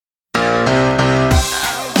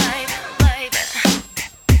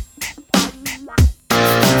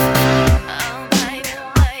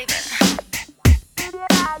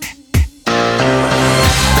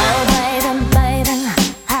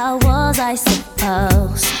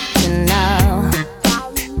supposed to know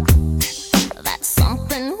that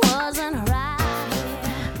something wasn't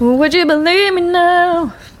right. Would you believe me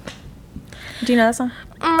now? Do you know that song?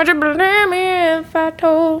 Would you believe me if I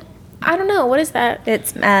told? I don't know. What is that?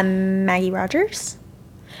 It's Maggie Rogers.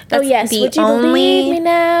 Oh, yes. the Would you only- believe me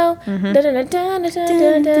now? Mhm.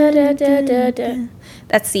 Da-da-da-da-da-da-da-da-da.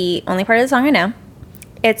 That's the only part of the song I know.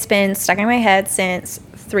 It's been stuck in my head since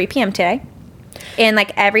 3 p.m. today. And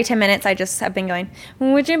like every 10 minutes, I just have been going,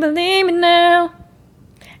 would you believe me now?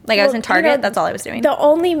 Like I was Well, in Target. you know, that's all I was doing. The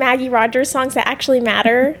only Maggie Rogers songs that actually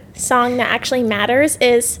matter, song that actually matters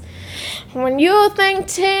is When You Think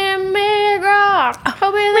Tim McGraw,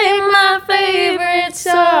 I'll be my favorite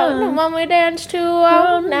song. The one we dance to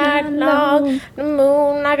all night long. The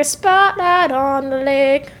moon like a spotlight on the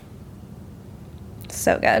lake.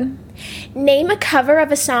 So good. Name a cover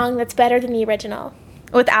of a song that's better than the original.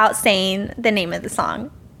 Without saying the name of the song.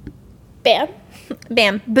 Bam.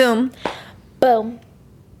 Bam. Boom. Boom.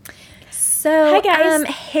 So, Hi, guys.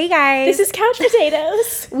 hey, guys. This is Couch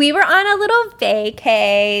Potatoes. We were on a little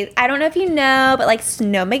vacay. I don't know if you know, but like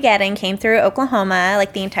Snowmageddon came through Oklahoma,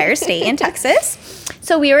 like the entire state in Texas.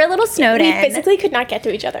 So we were a little snowed We in. physically could not get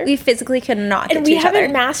to each other. We physically could not get And to we each haven't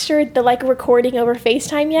other. mastered the like recording over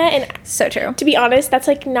FaceTime yet. And So true. to be honest, that's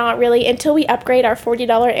like not really until we upgrade our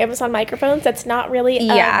 $40 Amazon microphones. That's not really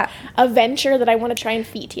a venture that I want to try and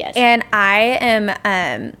feat yet. And I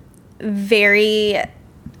am very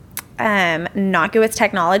not good with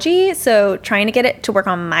technology. So trying to get it to work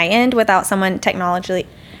on my end without someone technologically,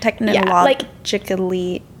 I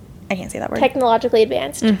can't say that word. Technologically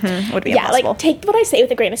advanced. Would be Yeah, impossible. like take what I say with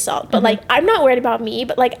a grain of salt. But like I'm not worried about me,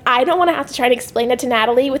 but like I don't want to have to try to explain it to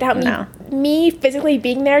Natalie without me physically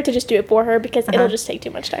being there to just do it for her because it'll just take too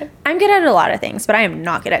much time. I'm good at a lot of things, but I am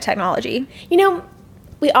not good at technology. You know,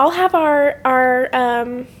 we all have our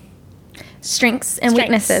Strengths and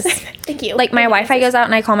strengths. weaknesses. Thank you. Like my Wi-Fi Weaknesses. goes out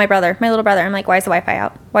and I call my little brother. I'm like, why is the Wi-Fi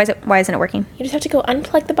out? Why isn't it working? You just have to go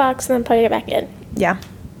unplug the box and then plug it back in. Yeah.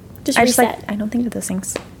 Just I reset. I don't think of those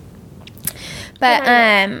things. But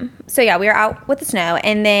so yeah, we were out with the snow,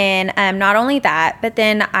 and then not only that, but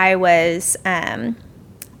then I was in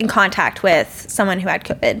contact with someone who had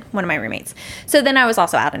COVID, one of my roommates. So then I was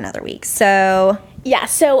also out another week. So Yeah,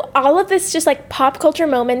 so all of this just like pop culture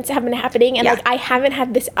moments have been happening, and Yeah. like I haven't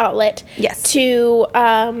had this outlet Yes. to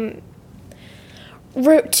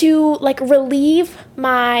like relieve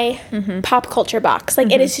my pop culture box.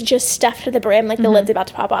 Like it is just stuffed to the brim, like the lid's about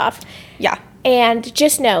to pop off. yeah, And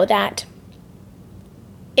just know that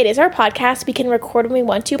it is our podcast. We can record when we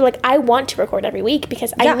want to, but like I want to record every week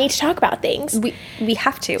because Yeah. I need to talk about things. we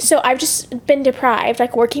have to. So I've just been deprived,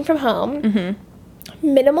 like working from home,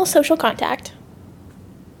 minimal social contact.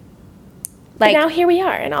 But Like now here we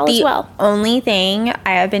are, and all is the well. only thing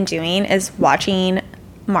I have been doing is watching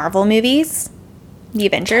Marvel movies, the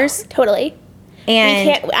Avengers, Totally. and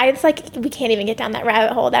We can't even get down that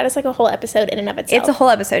rabbit hole. That is like a whole episode in and of itself. it's a whole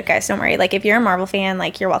episode, guys. Don't worry. Like if you're a Marvel fan,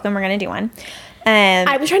 like you're welcome. We're gonna do one.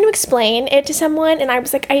 I was trying to explain it to someone, and I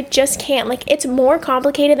was like, I just can't. Like, it's more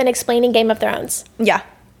complicated than explaining Game of Thrones. Yeah.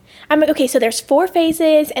 I'm like, okay, so there's 4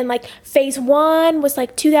 phases, and like phase 1 was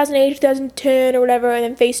like 2008, 2010 or whatever, and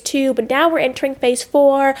then phase 2, but now we're entering phase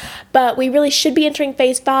 4, but we really should be entering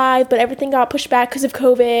phase 5, but everything got pushed back because of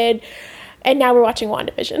COVID, and now we're watching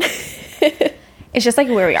WandaVision. It's just like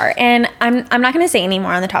where we are, and I'm not going to say any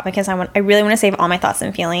more on the topic because I really want to save all my thoughts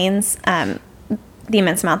and feelings, the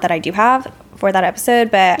immense amount that I do have for that episode.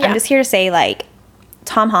 But Yeah. I'm just here to say, like,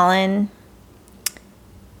 Tom Holland,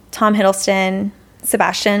 Tom Hiddleston,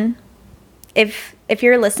 Sebastian. If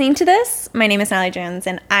you're listening to this, my name is Natalie Jones,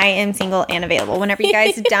 and I am single and available. Whenever you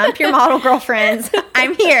guys dump your model girlfriends,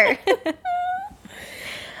 I'm here.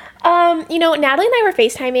 You know, Natalie and I were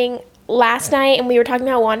FaceTiming last night, and we were talking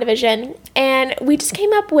about WandaVision, and we just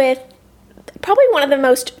came up with probably one of the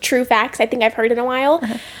most true facts I think I've heard in a while.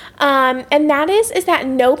 And that is that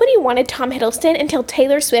nobody wanted Tom Hiddleston until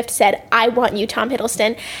Taylor Swift said, I want you, Tom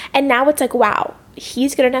Hiddleston. And now it's like, wow,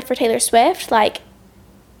 he's good enough for Taylor Swift. Like,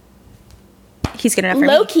 He's good enough for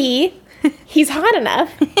low me. key, he's hot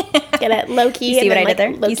enough. Get it? Low key. You see and what then, I did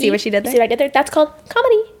there? low You see key. what she did there? You see what I did there? That's called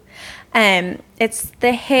comedy. It's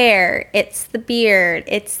the hair, it's the beard,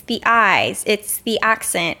 it's the eyes, it's the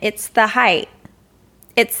accent, it's the height,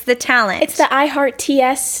 it's the talent. It's the I Heart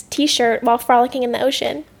TS t-shirt while frolicking in the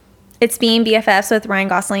ocean. It's being BFFs with Ryan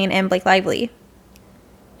Gosling and Blake Lively.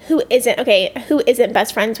 Who isn't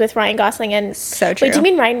best friends with Ryan Gosling and... So true. Wait, do you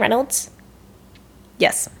mean Ryan Reynolds?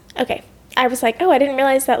 Yes. Okay. I was like, oh, I didn't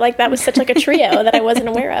realize that like that was such like a trio that I wasn't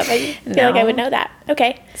aware of. I feel like I would know that.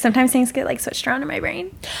 Okay. Sometimes things get like switched around in my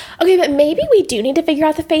brain. Okay, but maybe we do need to figure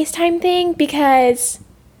out the FaceTime thing because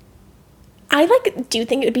I like do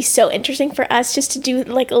think it would be so interesting for us just to do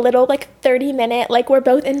like a little like 30-minute like we're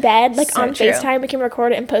both in bed like So on true. FaceTime. We can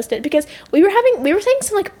record it and post it because we were saying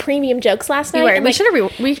some like premium jokes last night. And, We like,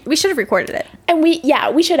 should have recorded it. and we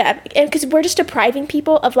should have, and because we're just depriving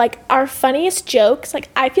people of like our funniest jokes. Like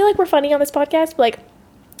I feel like we're funny on this podcast, but like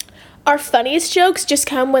our funniest jokes just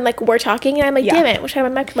come when like we're talking and I'm like, Yeah. damn it, wish I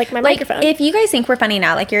had my microphone. If you guys think we're funny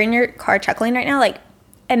now, like you're in your car chuckling right now, like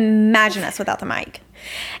imagine us without the mic.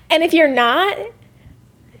 And if you're not,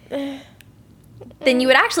 Then you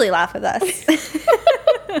would actually laugh with us.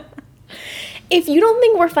 if you don't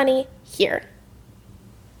think we're funny here,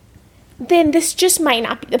 then this just might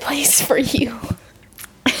not be the place for you.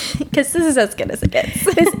 Because this is as good as it gets.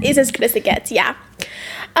 This is as good as it gets, yeah.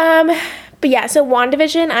 But yeah, so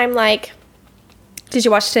WandaVision, I'm like, Did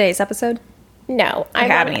you watch today's episode? no. I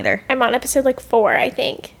haven't either. I'm on episode like 4, I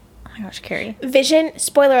think. Oh my gosh, Carrie. Vision,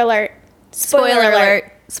 spoiler alert. Spoiler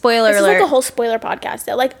alert. Spoiler This is alert. like a whole spoiler podcast,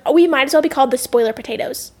 though. Like, we might as well be called the Spoiler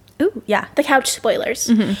Potatoes. Ooh, yeah. The couch spoilers.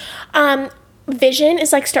 Mm-hmm. Vision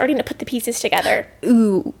is like starting to put the pieces together.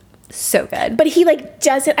 Ooh, so good. But he like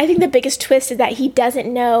doesn't, I think the biggest twist is that he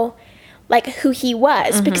doesn't know like who he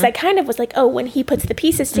was Mm-hmm. because I kind of was like, oh, when he puts the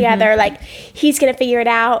pieces together, like he's gonna figure it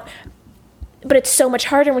out. But it's so much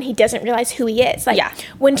harder when he doesn't realize who he is. Like Yeah.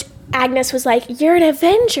 when Agnes was like, "You're an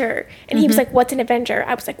Avenger," and he was Mm-hmm. like, "What's an Avenger?"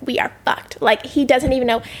 I was like, "We are fucked." Like he doesn't even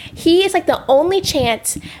know. He is like the only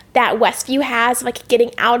chance that Westview has of like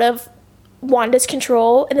getting out of Wanda's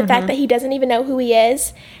control, and the Mm-hmm. fact that he doesn't even know who he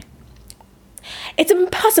is. It's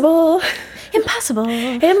impossible. Impossible.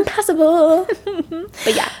 Impossible.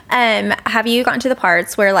 But yeah. Have you gotten to the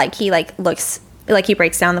parts where like he like looks like he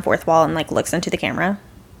breaks down the fourth wall and like looks into the camera?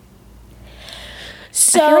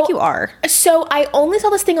 So I feel like you are. So I only saw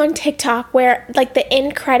this thing on TikTok where like the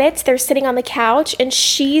end credits, they're sitting on the couch and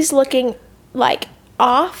she's looking like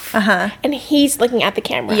off and he's looking at the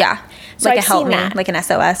camera. Yeah. So like I've a help seen me, that. like an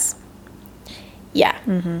SOS. Yeah.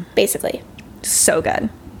 Basically. So good.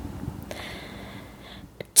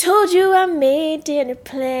 Told you I made dinner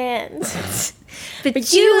plans.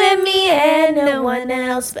 But You and me and no one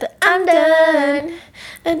else, but I'm done.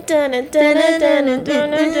 Dun, dun, dun, dun, dun, dun, dun,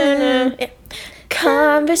 dun, dun. Yeah.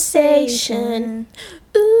 Conversation.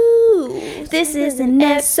 Ooh, this is an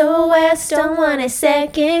SOS. Don't wanna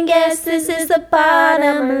second guess. This is the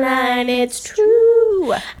bottom line. It's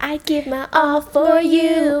true. I give my all for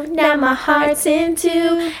you. Now my heart's in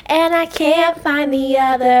two, and I can't find the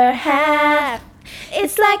other half.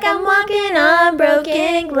 It's like I'm walking on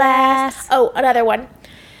broken glass. Oh, another one.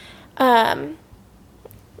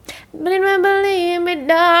 Believe me,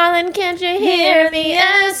 darling, can't you hear the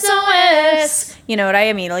SOS? You know what I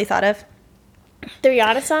immediately thought of? The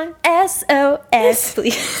Rihanna song? SOS,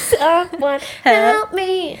 please. Someone help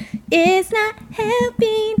me. It's not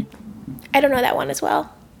helping. I don't know that one as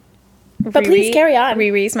well. But please carry on.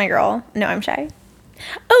 Riri's my girl. No, I'm shy.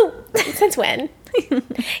 Oh, since when?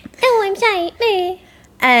 Oh, I'm shy.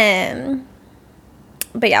 Me.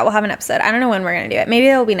 But yeah, we'll have an episode. I don't know when we're gonna do it. Maybe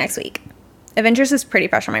it'll be next week. Avengers is pretty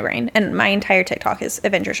fresh on my brain, and my entire TikTok is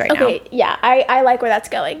Avengers right now. Okay, yeah, I like where that's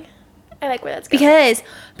going. I like where that's going.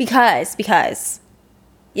 Because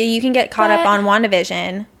you can get caught up But- on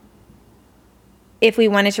WandaVision if we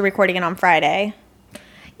wanted to record again on Friday.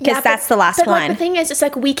 Because Yeah, that's the last but one. Like, the thing is, it's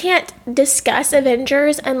like we can't discuss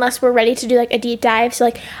Avengers unless we're ready to do like a deep dive. So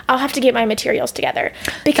like, I'll have to get my materials together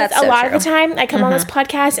because That's a so lot of the true. Mm-hmm. time I come on this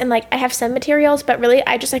podcast and like I have some materials, but really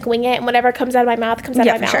I just like wing it and whatever comes out of my mouth comes out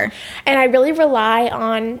Yeah, of my for mouth. sure. And I really rely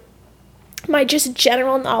on my just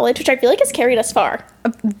general knowledge, which I feel like has carried us far.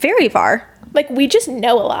 Very far. Like we just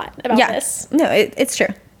know a lot about Yeah. this. No, it's true.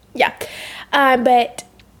 Yeah. But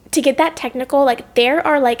to get that technical, like there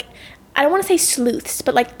are like, I don't want to say sleuths,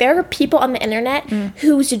 but like there are people on the internet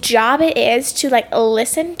whose job it is to like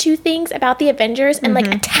listen to things about the Avengers and like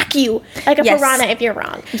attack you like a Yes. piranha if you're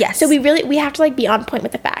wrong. Yes. So we have to like be on point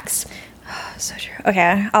with the facts. So true.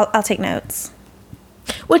 Okay, I'll take notes.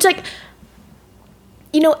 Which like,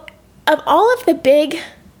 you know, of all of the big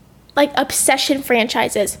like obsession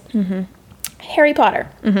franchises, Harry Potter,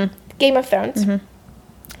 Game of Thrones,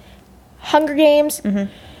 Hunger Games,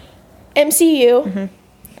 MCU,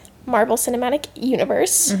 Marvel Cinematic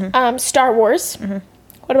Universe, Star Wars.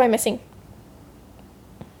 What am I missing?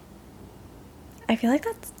 I feel like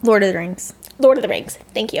that's Lord of the Rings. Lord of the Rings.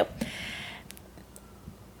 Thank you.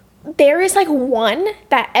 there is like one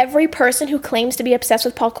that every person who claims to be obsessed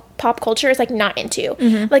with pop culture is like not into.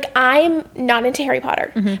 Like I'm not into Harry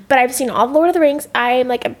Potter, but I've seen all of Lord of the Rings. I'm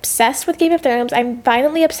like obsessed with Game of Thrones. I'm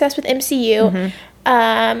violently obsessed with MCU.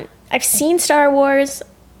 I've seen Star Wars.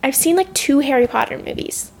 I've seen like 2 Harry Potter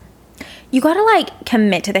movies. You gotta like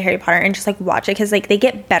commit to the Harry Potter and just like watch it because like they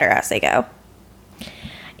get better as they go.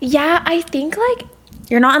 Yeah, I think like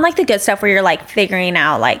You're not on like the good stuff where you're like figuring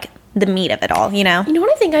out like the meat of it all, you know? you know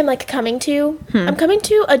what I think I'm like coming to? I'm coming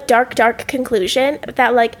to a dark conclusion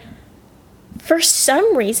that like for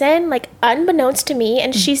some reason, like unbeknownst to me,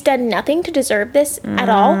 and she's done nothing to deserve this at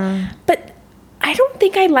all, but I don't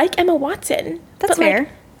think I like Emma Watson. That's But, like, fair.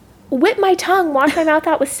 whip my tongue, wash my mouth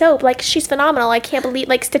out with soap. Like, she's phenomenal. I can't believe,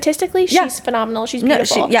 like, statistically, Yeah. she's phenomenal. She's No,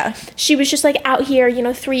 beautiful. yeah. She was just, like, out here, you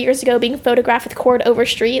know, 3 years ago being photographed with Cord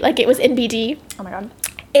Overstreet. Like, it was NBD. Oh my god.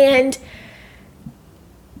 And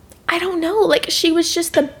I don't know. Like, she was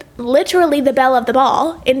just literally the belle of the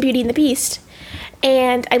ball in Beauty and the Beast.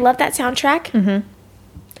 And I love that soundtrack.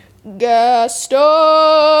 Gaston!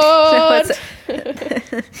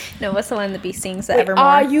 What's the one the Beast sings? The I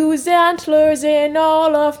Evermore. use antlers in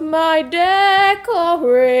all of my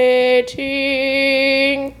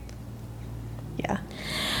decorating. Yeah.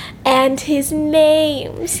 And his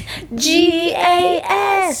name's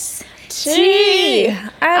G-A-S-T.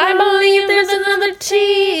 I believe there's another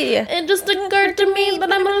T. It just occurred to me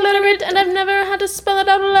that I'm illiterate and I've never had to spell it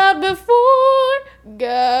out loud before.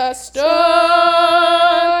 Gaston.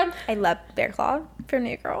 I love Bear Claw from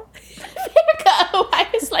New Girl. Go. I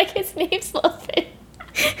was like, his name's Logan.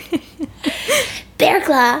 Bear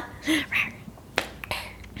Claw.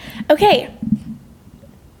 Okay.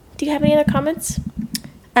 Do you have any other comments?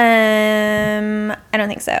 I don't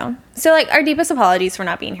think so. So like our deepest apologies for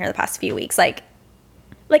not being here the past few weeks. Like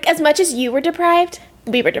As much as you were deprived,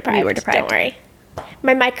 we were deprived. We were deprived. Don't worry.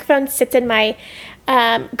 My microphone sits in my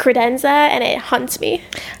credenza and it haunts me.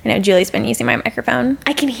 I know Julie's been using my microphone.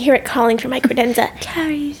 I can hear it calling for my credenza.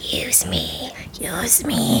 Carrie. Use me. Use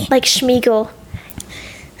me. Like Schmeagol.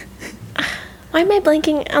 Why am I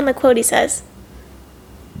blanking on the quote he says?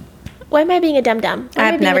 Why am I being a dum-dum? Why am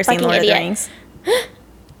I I've being a never seen fucking Lord of the idiot? Rings.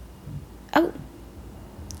 Oh.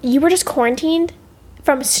 You were just quarantined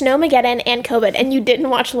from Snowmageddon and COVID and you didn't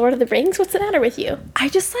watch Lord of the Rings? What's the matter with you? I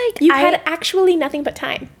just like You had actually nothing but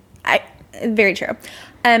time. very true.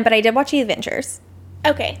 But I did watch The Avengers.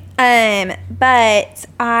 Okay. But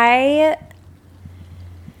I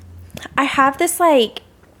have this like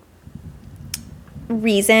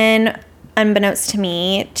reason unbeknownst to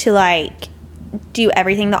me to like do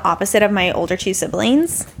everything the opposite of my older 2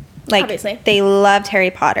 siblings. Like Obviously. they loved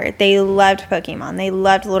Harry Potter, they loved Pokemon, they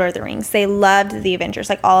loved Lord of the Rings, they loved The Avengers,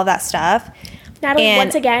 like all of that stuff. Natalie, And-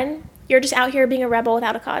 once again, you're just out here being a rebel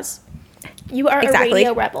without a cause. You are Exactly. a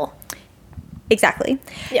radio rebel. Exactly.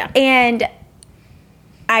 Yeah. And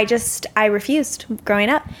I refused growing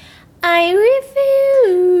up. I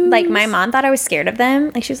refuse. Like, my mom thought I was scared of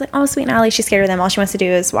them. Like, she was like, oh, sweet Natalie, she's scared of them. All she wants to do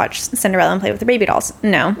is watch Cinderella and play with the baby dolls.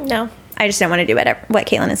 No. No. I just didn't want to do what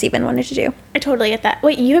Caitlin and Steven wanted to do. I totally get that.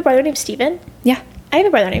 Wait, you have a brother named Steven? Yeah. I have a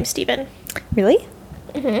brother named Steven. Really?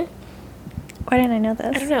 Mm-hmm. Why didn't I know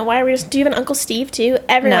this? I don't know. Why are we just... Do you have an Uncle Steve, too?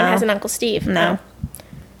 Everyone No. has an Uncle Steve. No. Oh.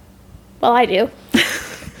 Well, I do.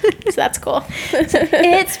 So that's cool.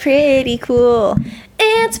 It's pretty cool.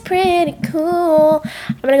 It's pretty cool.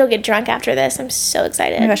 I'm gonna go get drunk after this. I'm so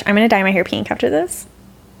excited. Oh my gosh, I'm going to dye my hair pink after this.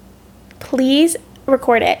 Please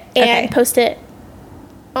record it and Okay. post it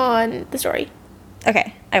on the story.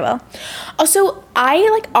 Okay, I will. Also,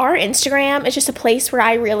 our Instagram is just a place where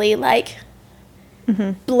I really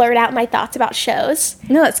blurt out my thoughts about shows.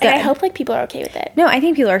 No, it's good. And I hope people are okay with it. No, I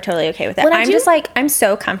think people are totally okay with it. When I I'm do- just like, I'm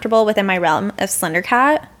so comfortable within my realm of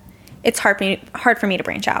Slendercat. It's hard for me to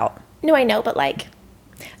branch out. No, I know, but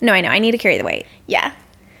No, I know. I need to carry the weight. yeah.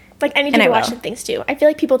 I need And you I to watch will. some things too. I feel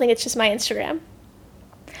like people think it's just my Instagram.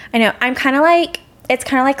 I know. I'm kind of like, it's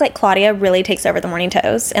kind of like Claudia really takes over the Morning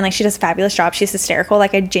Toast, and like she does a fabulous job. She's hysterical.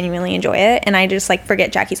 Like, I genuinely enjoy it, and I just like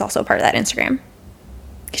forget Jackie's also a part of that Instagram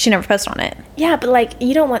because she never posts on it. Yeah, but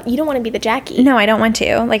you don't want to be the Jackie. No, I don't want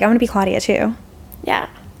to. Like, I want to be Claudia too. Yeah,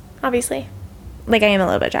 obviously. Like, I am a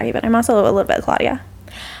little bit Jackie, but I'm also a little bit Claudia.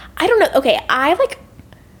 I don't know. Okay, I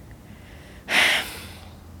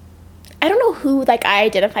don't know who I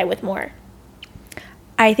identify with more.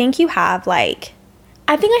 I think you have like,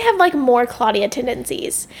 I think I have more Claudia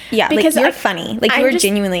tendencies. yeah, because like you're funny. Like, I'm you're just-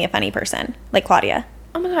 genuinely a funny person, like Claudia.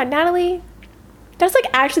 Oh my god, Natalie, that's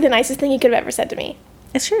actually the nicest thing you could have ever said to me.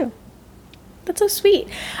 It's true. That's so sweet.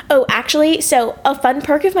 Oh, actually, so a fun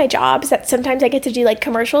perk of my job is that sometimes I get to do like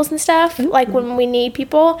commercials and stuff, like when we need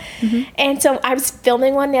people. And so I was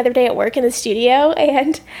filming one the other day at work in the studio,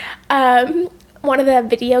 and one of the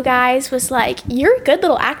video guys was like, "You're a good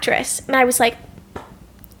little actress." And I was like,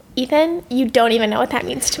 "Ethan, you don't even know what that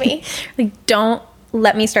means to me." Like, don't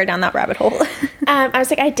let me start down that rabbit hole. I was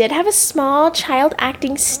like, I did have a small child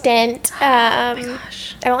acting stint. I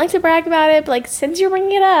don't like to brag about it, but like, since you're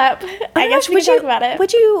bringing it up, I guess we can talk about it.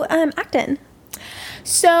 What'd you act in?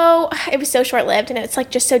 So it was so short-lived, and it's like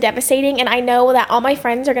just so devastating. And I know that all my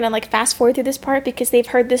friends are gonna like fast forward through this part because they've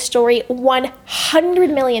heard this story 100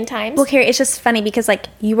 million times. Well, Carrie, it's just funny because like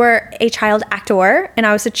you were a child actor and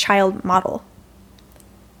I was a child model.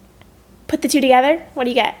 Put the two together, what do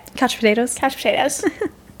you get? Couch potatoes. Couch potatoes.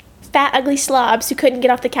 Fat, ugly slobs who couldn't get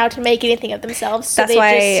off the couch and make anything of themselves. So That's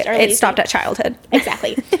why it stopped at childhood.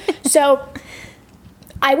 Exactly. So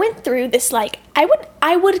I went through this, like,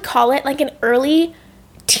 I would call it like an early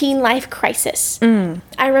teen life crisis.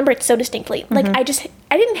 I remember it so distinctly. Like, I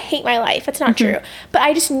didn't hate my life. That's not true. But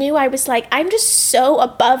I just knew I was like, I'm just so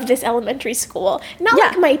above this elementary school. Not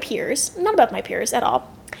like my peers. Not above my peers at all.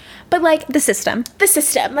 But like The system. the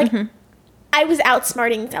system. Like, I was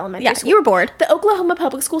outsmarting the elementary Yeah, school. you were bored. The Oklahoma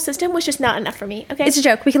public school system was just not enough for me, okay? It's a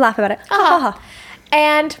joke. We can laugh about it.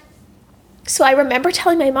 And so I remember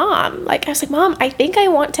telling my mom, like, I was like, Mom, I think I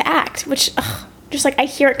want to act, which, just like, I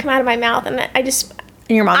hear it come out of my mouth, and I just,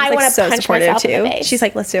 And your mom I was wanna like so punch supportive myself in the too. face. She's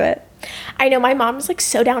like, let's do it. I know my mom's, like,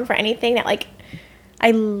 so down for anything that, like,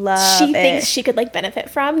 I love she it. thinks she could, like, benefit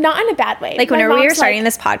from. Not in a bad way. Like My whenever we were mom's, starting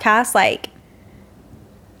like, this podcast, like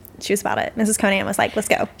she was about it. Mrs. Conan was like, let's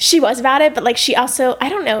go. She was about it, but like she also, I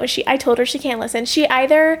don't know, I told her she can't listen.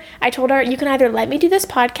 I told her, you can either let me do this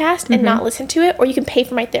podcast and not listen to it, or you can pay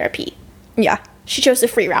for my therapy. Yeah, She chose the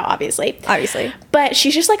free route, obviously. But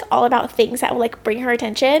she's just like all about things that will like bring her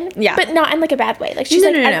attention. Yeah. But not in like a bad way. Like she's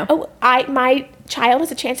No, like, no, no. My child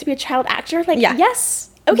has a chance to be a child actor. Like, Yeah.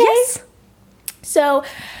 yes. Okay. Yes. So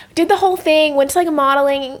did the whole thing, went to like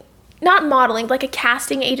not modeling, but like a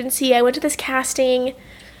casting agency. I went to this casting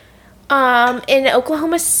in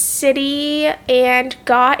Oklahoma City and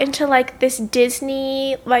got into like this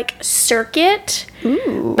Disney like circuit.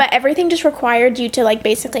 Ooh. But everything just required you to like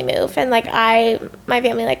basically move, and like my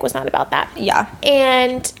family like was not about that. Yeah.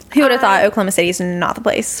 And Who would have thought Oklahoma City is not the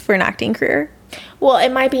place for an acting career? well,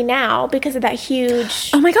 it might be now because of that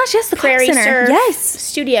huge Oh my gosh, yes, the Prairie Clark Center. Surf Yes.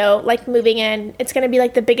 studio like moving in. It's going to be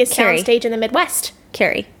like the biggest Carrie. soundstage in the Midwest.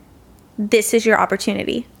 Carrie, this is your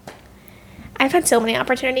opportunity. I've had so many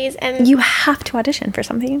opportunities, and You have to audition for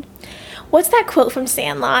something. what's that quote from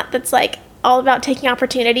Sandlot that's like all about taking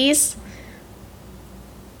opportunities?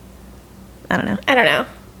 I don't know. I don't know.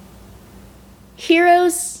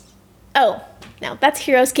 Heroes. Oh, no, that's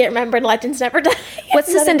heroes get remembered, legends never die. What's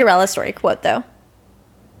the Another- Cinderella story quote, though?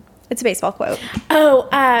 It's a baseball quote. Oh,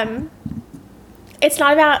 it's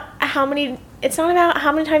not about how many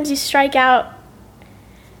times you strike out.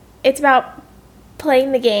 It's about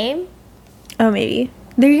playing the game. Oh, maybe.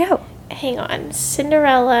 There you go. Hang on.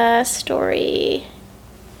 Cinderella story.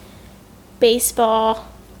 Baseball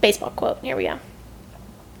quote. Here we go.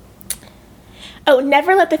 Oh,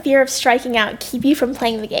 never let the fear of striking out keep you from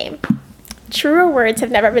playing the game. Truer words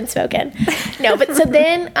have never been spoken. No, but so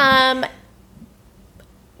then,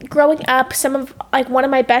 growing up, one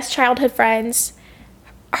of my best childhood friends,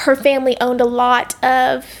 her family owned a lot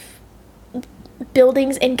of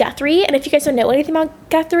buildings in Guthrie, and if you guys don't know anything about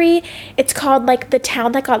Guthrie, it's called like the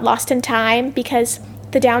town that got lost in time because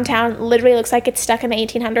the downtown literally looks like it's stuck in the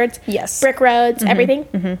 1800s. Yes. Brick roads,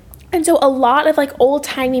 everything. And so a lot of like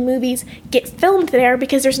old-timey movies get filmed there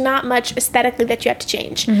because there's not much aesthetically that you have to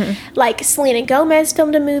change. Like Selena Gomez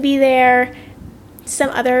filmed a movie there, some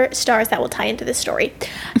other stars that will tie into this story.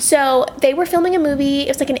 So they were filming a movie. It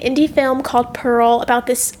was like an indie film called Pearl about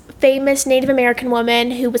this famous Native American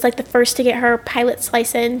woman who was like the first to get her pilot's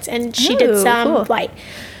license, and she did Ooh, some cool. flight.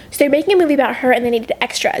 So they're making a movie about her, and they needed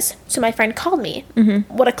extras. So my friend called me.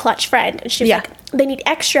 What a clutch friend. And she was Yeah. like, they need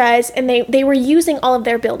extras, and they were using all of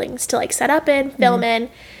their buildings to like set up in, film in.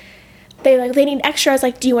 They need extras,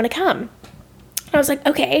 like, do you want to come? I was like,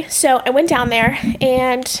 okay. So I went down there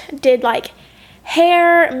and did like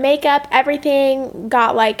hair, makeup, everything,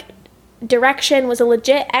 got like direction, was a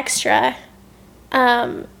legit extra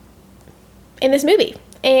in this movie.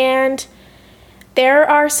 And there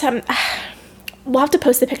are some, we'll have to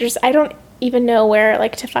post the pictures. I don't even know where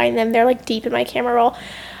like to find them. They're like deep in my camera roll.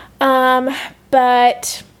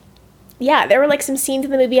 But yeah, there were like some scenes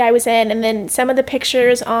in the movie I was in, and then some of the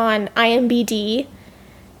pictures on IMDb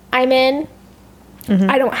I'm in.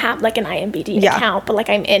 I don't have like an IMDb Yeah. account, but like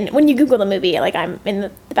I'm in, when you Google the movie, like I'm in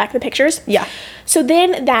the back of the pictures. Yeah. So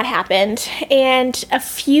then that happened. And a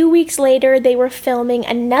few weeks later, they were filming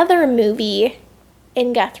another movie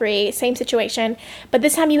in Guthrie, same situation. But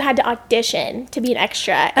this time you had to audition to be an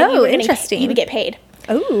extra. And Oh, you were getting- interesting. You would get paid.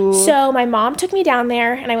 Oh. So my mom took me down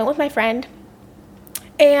there and I went with my friend.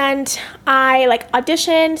 And I like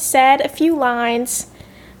auditioned, said a few lines.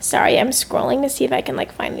 Sorry, I'm scrolling to see if I can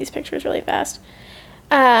like find these pictures really fast.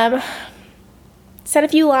 Said a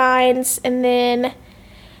few lines and then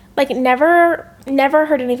like never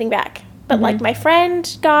heard anything back. But like my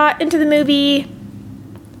friend got into the movie.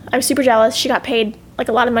 I was super jealous. She got paid like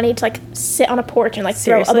a lot of money to like sit on a porch and like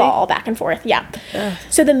Seriously? throw a ball back and forth. Yeah.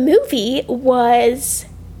 So the movie was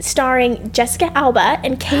starring Jessica Alba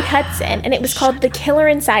and Kate Hudson, and it was called The Killer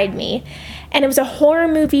Inside Me, and it was a horror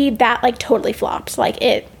movie that like totally flopped. Like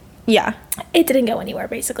it Yeah. didn't go anywhere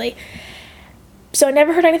basically. So I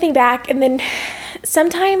never heard anything back, and then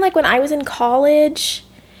sometime like when I was in college,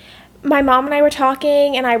 my mom and I were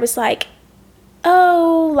talking, and I was like,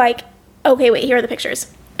 oh, like, okay, wait, here are the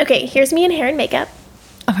pictures. Okay, here's me in hair and makeup.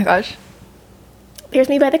 Oh my gosh. Here's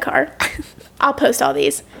me by the car. I'll post all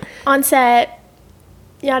these. On set,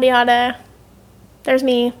 yada yada. There's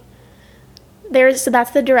me. So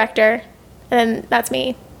that's the director. And then that's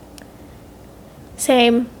me.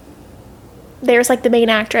 Same. There's like the main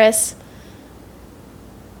actress.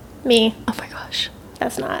 Me. Oh my gosh.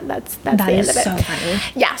 That's the end That of is it. so funny.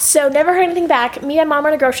 Yeah, so never heard anything back. Me and mom were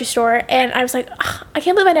in a grocery store, and I was like, "Ugh, I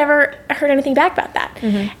can't believe I never heard anything back about that.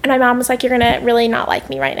 And my mom was like, you're going to really not like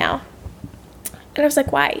me right now. And I was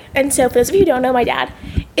like, why? And so for those of you who don't know, my dad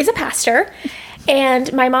is a pastor,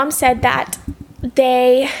 and my mom said that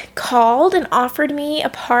they called and offered me a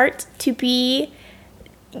part to be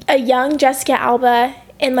a young Jessica Alba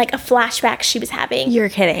in like a flashback she was having. You're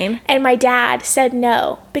kidding. And my dad said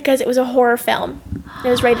no because it was a horror film. It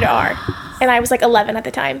was rated R. And I was like 11 at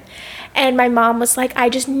the time. And my mom was like, I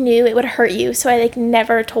just knew it would hurt you. So I like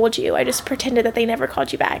never told you. I just pretended that they never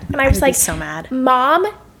called you back. And I was would be like, so mad. Mom,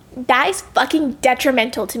 that is fucking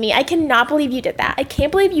detrimental to me. I cannot believe you did that. I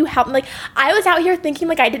can't believe you helped. Like, I was out here thinking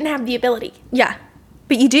like I didn't have the ability. Yeah.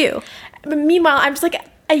 But you do. But meanwhile, I'm just like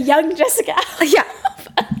a young Jessica. Yeah.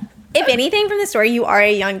 If anything from the story, you are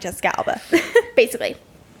a young Jessica Alba. Basically.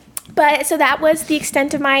 But so that was the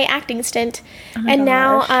extent of my acting stint. my And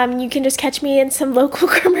gosh. now you can just catch me in some local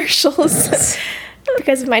commercials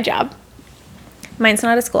because of my job. Mine's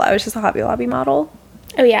not at school. I was just a Hobby Lobby model.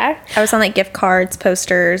 Oh, yeah? I was on like gift cards,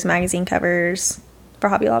 posters, magazine covers for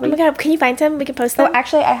Hobby Lobby. Oh my God, can you find some? We can post them. Oh,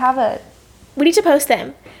 actually, I have a. We need to post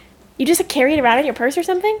them. You just carry it around in your purse or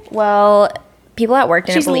something? Well, people at work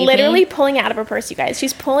didn't She's believe literally me. pulling out of her purse, you guys.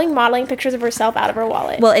 She's pulling modeling pictures of herself out of her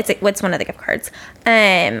wallet. Well, it's one of the gift cards.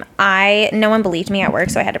 No one believed me at work,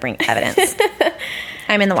 so I had to bring evidence.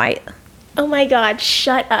 I'm in the white. Oh my God,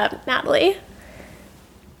 shut up, Natalie.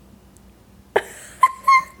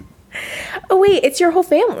 Oh wait, it's your whole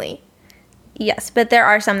family. Yes, but there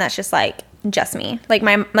are some that's just like just me. Like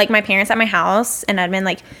my parents at my house in Edmond,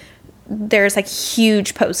 like there's like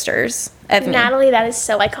huge posters of me. Natalie, that is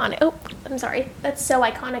so iconic. Oh, I'm sorry. That's so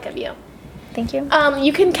iconic of you. Thank you.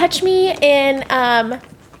 You can catch me in a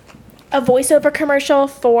voiceover commercial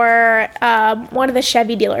for one of the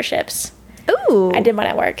Chevy dealerships. Ooh, I did one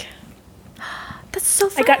at work. that's so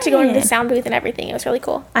fun. I got to go into the sound booth and everything. It was really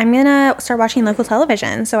cool. I'm gonna start watching local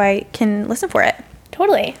television so I can listen for it.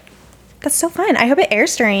 Totally. That's so fun. I hope it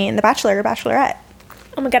airs during The Bachelor or Bachelorette.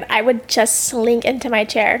 Oh my God, I would just slink into my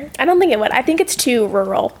chair. I don't think it would. I think it's too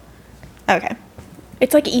rural. Okay.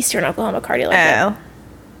 It's like Eastern Oklahoma car dealership. Oh,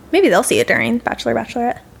 maybe they'll see it during Bachelor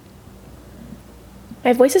Bachelorette.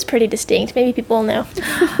 My voice is pretty distinct. Maybe people will know.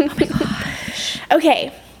 Oh my gosh.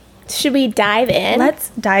 Okay, should we dive in? Let's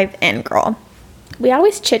dive in, girl. We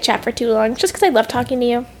always chit chat for too long just because I love talking to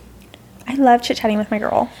you. I love chit chatting with my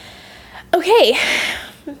girl. Okay,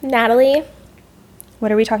 Natalie,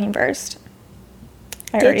 What are we talking first?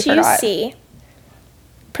 I did you see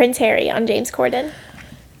Prince Harry on James Corden?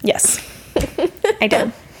 Yes, I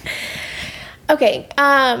did. Okay,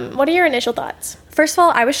 what are your initial thoughts? First of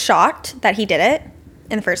all, I was shocked that he did it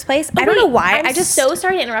in the first place. I don't know why. I'm I just so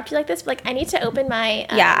sorry to interrupt you like this, but like I need to open my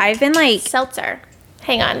yeah. I've been like seltzer.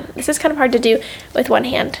 Hang on, this is kind of hard to do with one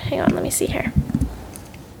hand. Hang on, let me see here.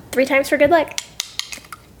 3 times for good luck.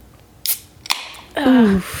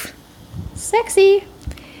 oof. Sexy.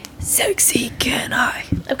 Sexy can I?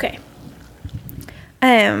 Okay,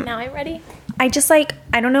 now I'm ready. I just like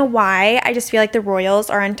I don't know why. I just feel like the royals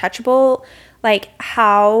are untouchable. Like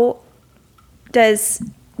how does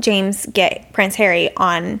James get Prince Harry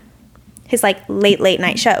on his like late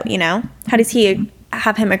night show, you know? How does he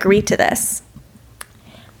have him agree to this?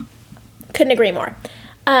 Couldn't agree more.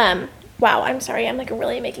 Wow, I'm sorry. I'm like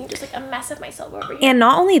really making just like a mess of myself over here. And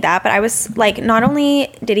not only that, but I was like, not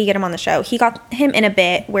only did he get him on the show, he got him in a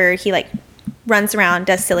bit where he like runs around,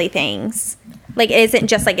 does silly things. Like, it isn't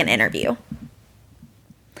just like an interview.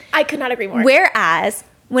 I could not agree more. Whereas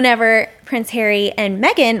whenever Prince Harry and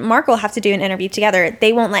Meghan Markle have to do an interview together,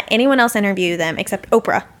 they won't let anyone else interview them except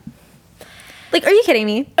Oprah. Like, are you kidding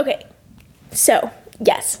me? Okay, so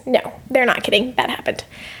yes, no, they're not kidding. That happened.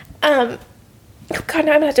 God, now I'm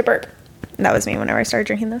gonna have to burp. That was me whenever I started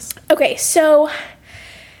drinking this. Okay, so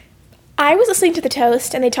I was listening to The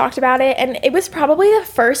Toast and they talked about it, and it was probably the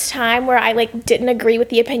first time where I like didn't agree with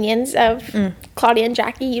the opinions of Claudia and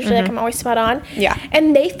Jackie. Usually like I'm always spot on. Yeah.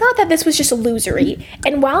 And they thought that this was just illusory.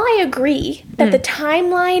 And while I agree that the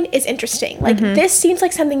timeline is interesting, like this seems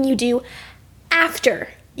like something you do after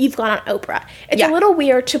you've gone on Oprah. It's a little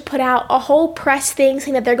weird to put out a whole press thing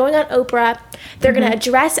saying that they're going on Oprah, they're going to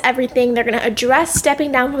address everything, they're going to address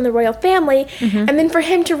stepping down from the royal family, and then for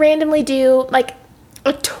him to randomly do like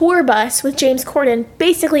a tour bus with James Corden,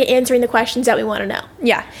 basically answering the questions that we want to know.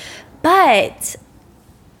 Yeah. But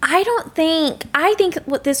I think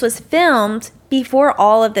what this was filmed before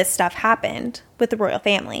all of this stuff happened with the royal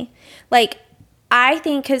family. Like, I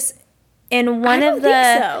think because in one of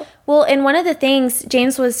the in one of the things,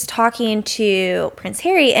 James was talking to Prince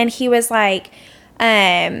Harry, and he was like,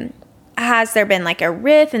 has there been like a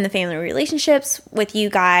rift in the family relationships with you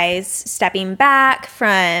guys stepping back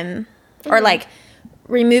from, or like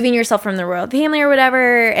removing yourself from the royal family or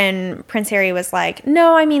whatever? And Prince Harry was like,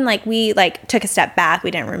 no, I mean, like, we like took a step back.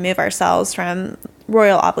 We didn't remove ourselves from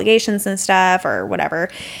royal obligations and stuff or whatever.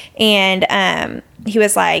 And he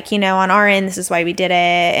was like, you know, on our end, this is why we did it,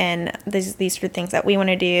 and these are things that we want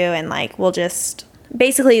to do, and like we'll just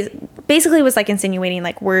basically was like insinuating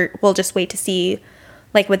like we'll just wait to see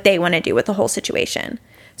like what they want to do with the whole situation.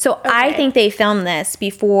 So I think they filmed this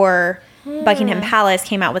before Buckingham Palace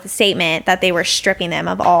came out with a statement that they were stripping them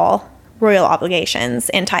of all royal obligations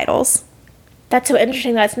and titles. That's so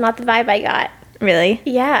interesting. That's not the vibe I got. Really?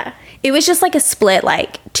 Yeah. It was just like a split,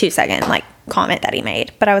 like 2-second like comment that he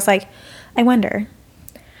made. But I was like, I wonder.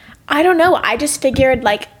 I don't know. I just figured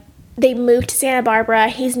like they moved to Santa Barbara.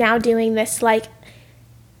 He's now doing this like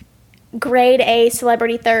grade A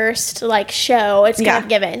celebrity thirst like show. It's kind of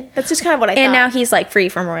given. That's just kind of what I thought. And now he's like free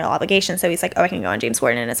from royal obligations. So he's like, oh, I can go on James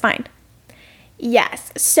Corden and it's fine.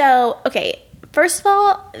 Yes. So, okay. First of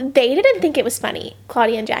all, they didn't think it was funny,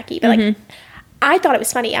 Claudia and Jackie. But like, I thought it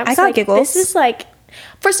was funny. I got like, giggles. This is like,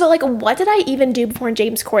 first of all, like, what did I even do before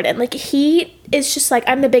James Corden? Like, he is just like,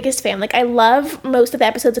 I'm the biggest fan. Like, I love most of the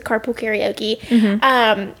episodes of Carpool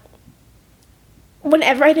Karaoke.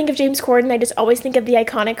 Whenever I think of James Corden, I just always think of the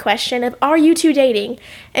iconic question of, are you two dating?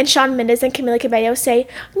 And Shawn Mendes and Camila Cabello say,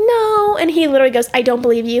 no. And he literally goes, I don't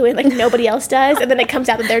believe you. And like nobody else does. And then it comes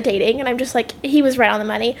out that they're dating. And I'm just like, he was right on the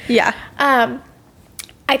money. Yeah.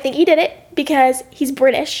 I think he did it because he's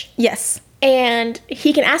British. Yes. And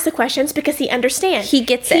he can ask the questions because he understands. He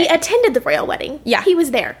gets He it. attended the royal wedding. Yeah. He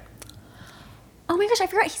was there. Oh my gosh, I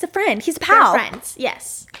forgot. He's a friend. He's a They're pal. friends.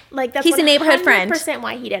 Yes. Like that's He's a neighborhood friend. 100%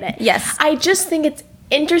 why he did it. Yes. I just think it's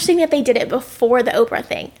interesting that they did it before the Oprah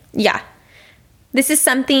thing. Yeah. This is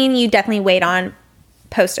something you definitely wait on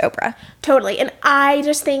post Oprah. Totally. And I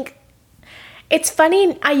just think it's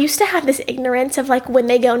funny. I used to have this ignorance of like when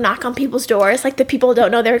they go knock on people's doors, like the people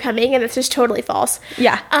don't know they're coming, and it's just totally false.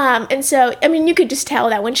 Yeah. And so, I mean, you could just tell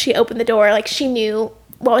that when she opened the door, like she knew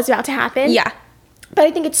what was about to happen. Yeah. But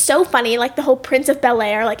I think it's so funny, like the whole Prince of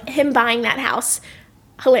Bel-Air, like him buying that house.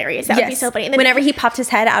 Hilarious. That would be so funny. And then whenever he popped his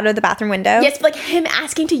head out of the bathroom window. yes, but like him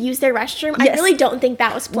asking to use their restroom, I really don't think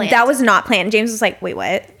that was planned. That was not planned. James was like, wait,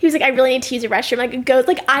 what? He was like, I really need to use your restroom. Like it goes,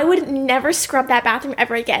 like I would never scrub that bathroom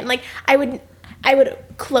ever again. Like I would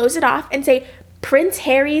close it off and say Prince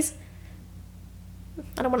Harry's,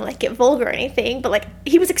 I don't want to like get vulgar or anything, but like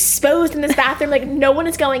he was exposed in this bathroom. Like no one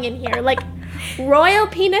is going in here. Like royal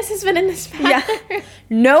penis has been in this bathroom. Yeah.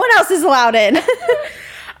 No one else is allowed in.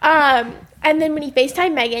 And then when he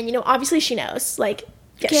FaceTimed Meghan, you know, obviously she knows. Like,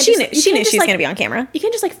 she knew she was going to be on camera. You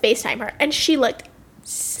can just like FaceTime her, and she looked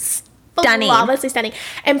Stunning. flawlessly stunning.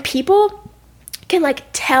 And people can like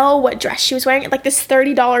tell what dress she was wearing, like this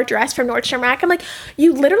 $30 dress from Nordstrom Rack. I'm like,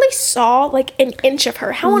 you literally saw like an inch of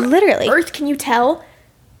her. How on earth can you tell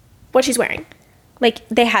what she's wearing? Like,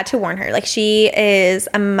 they had to warn her. Like, she is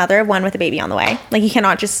a mother of one with a baby on the way. Like, you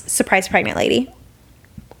cannot just surprise a pregnant lady.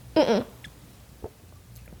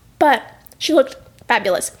 But she looked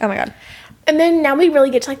fabulous. Oh, my God. And then now we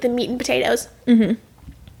really get to, like, the meat and potatoes.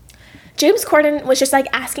 James Corden was just like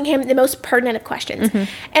asking him the most pertinent of questions. And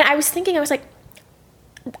I was thinking, I was like,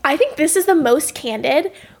 I think this is the most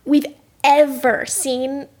candid we've ever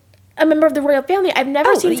seen a member of the royal family. I've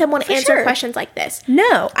never seen someone for answer sure. questions like this.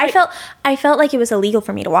 No, I felt like it was illegal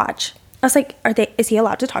for me to watch. I was like, is he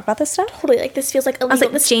allowed to talk about this stuff? Totally, like, this feels like illegal.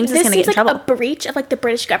 like, this James is this gonna get in seems like trouble. a breach of like the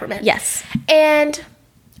British government. Yes. And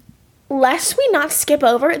lest we not skip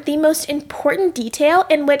over the most important detail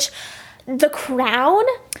in which The Crown,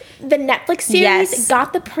 the Netflix series, Yes.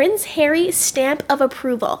 got the Prince Harry stamp of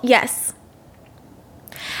approval. Yes.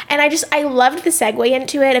 And I loved the segue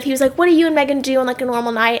into it. If he was like, what do you and Meghan do on like a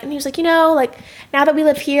normal night? And he was like, like, now that we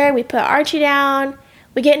live here, we put Archie down,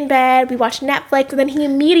 we get in bed, we watch Netflix. And then he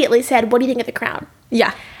immediately said, what do you think of The Crown?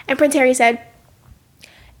 Yeah. And Prince Harry said,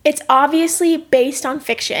 it's obviously based on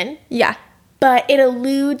fiction, Yeah. but it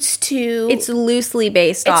alludes to... It's loosely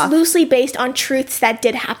based It's off. loosely based on truths that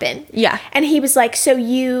did happen. Yeah. And he was like, so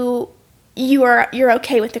you're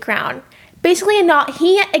okay with The Crown. Basically,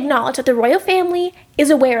 he acknowledged that the royal family is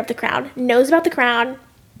aware of The Crown, knows about The Crown.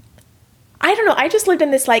 I don't know. I just lived in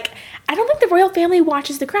this, like, I don't think the royal family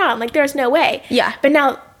watches The Crown. Like, there's no way. Yeah. But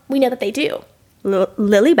now we know that they do.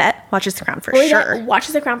 Lilibet watches The Crown for Lily sure.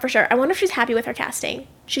 watches The Crown for sure. I wonder if she's happy with her casting.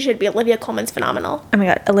 She should be. Olivia Colman's phenomenal. Oh my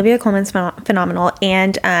god, Olivia Colman's phenomenal,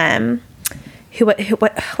 and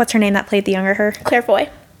what's her name that played the younger her? Claire Foy.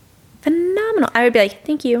 Phenomenal. I would be like,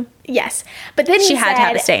 thank you. Yes. But then She had to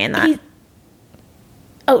have a stay in that.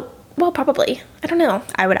 Oh, well, probably. I don't know.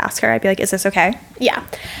 I would ask her. I'd be like, is this okay? Yeah.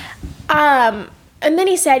 And then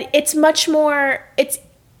he said it's much more,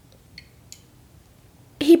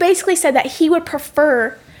 he basically said that he would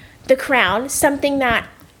prefer The Crown, something that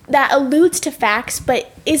alludes to facts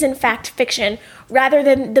but is in fact fiction, rather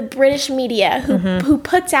than the British media who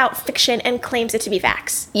puts out fiction and claims it to be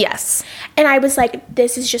facts. Yes. And I was like,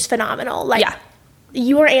 this is just phenomenal. Like, Yeah.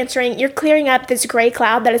 you're clearing up this gray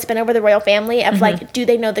cloud that has been over the royal family of like, do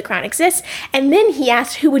they know the crown exists? And then he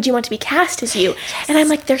asked, who would you want to be cast as you? Yes. And I'm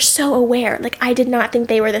like, they're so aware. Like, I did not think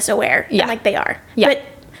they were this aware. Yeah. And like, they are. Yeah. But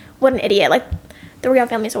what an idiot. Like, the royal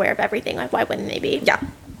family is aware of everything. Like, why wouldn't they be? Yeah.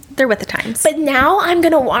 They're with the times. But now I'm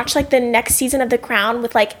going to watch like the next season of The Crown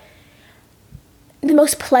with like the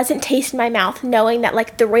most pleasant taste in my mouth, knowing that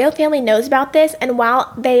like the royal family knows about this, and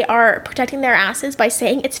while they are protecting their asses by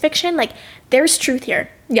saying it's fiction, like there's truth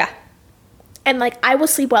here. Yeah. And like I will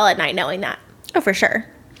sleep well at night knowing that. Oh, for sure.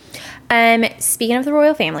 Speaking of the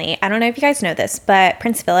royal family, I don't know if you guys know this, but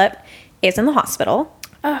Prince Philip is in the hospital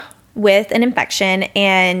with an infection,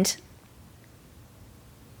 and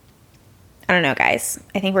I don't know, guys.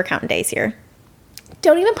 I think we're counting days here.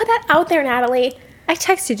 Don't even put that out there, Natalie. I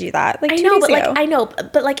texted you that like 2 I know, days but ago. like I know,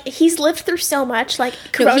 but like he's lived through so much. Like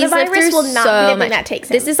No, he's lived coronavirus through will not so be the thing much. that takes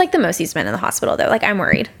him. This is like the most he's been in the hospital, though. Like, I'm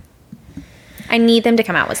worried. I need them to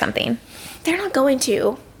come out with something. They're not going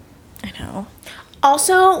to. I know.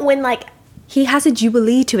 Also, when like He has a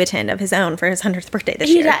jubilee to attend of his own for his 100th birthday this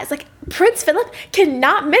he year. does, like Prince Philip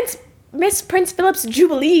cannot miss Prince Philip's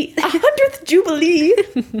jubilee, 100th jubilee.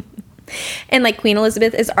 And like Queen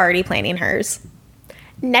Elizabeth is already planning hers.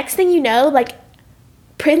 Next thing you know, like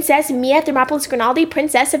Princess Mia Thermopolis Grinaldi,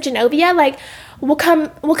 Princess of Genovia, like will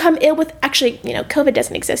come ill with, actually, COVID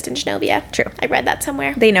doesn't exist in Genovia. True. I read that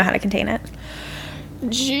somewhere. They know how to contain it.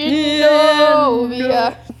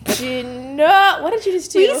 Genovia. What did you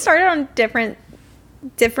just do? We started on different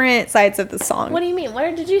sides of the song. What do you mean?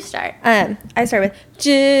 Where did you start? I started with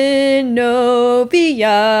Genovia,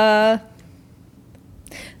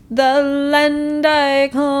 the land I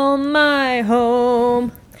call my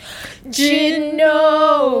home.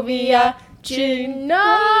 Genovia,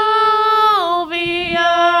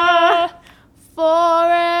 Genovia,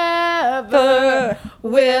 forever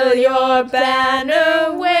will your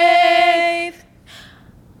banner wave.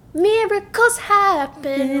 Miracles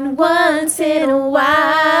happen once in a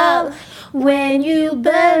while when you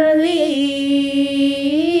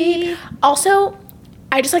believe. Also,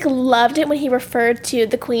 I just like loved it when he referred to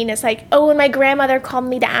the queen as like, oh, when my grandmother called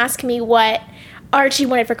me to ask me what Archie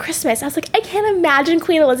wanted for Christmas. I was like, I can't imagine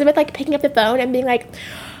Queen Elizabeth like picking up the phone and being like,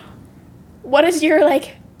 what is your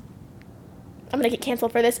like, I'm gonna get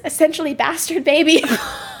canceled for this, essentially bastard baby for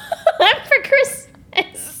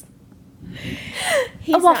Christmas.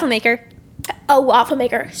 A waffle maker. A waffle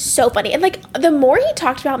maker. So funny. And like the more he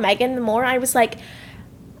talked about Meghan, the more I was like,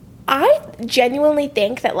 I genuinely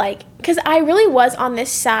think that like, because I really was on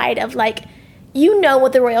this side of like, you know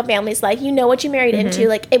what the royal family's like. You know what you married into.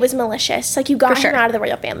 Like, it was malicious. Like, you got him out of the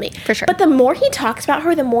royal family. For sure. But the more he talks about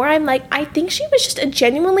her, the more I'm like, I think she was just a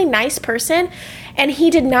genuinely nice person. And he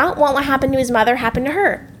did not want what happened to his mother happen to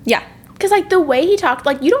her. Yeah. Because, like, the way he talked,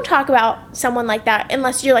 like, you don't talk about someone like that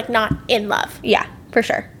unless you're, like, not in love. Yeah, for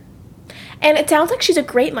sure. And it sounds like she's a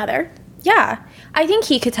great mother. Yeah. I think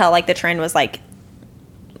he could tell, like, the trend was, like,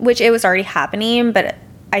 which it was already happening, but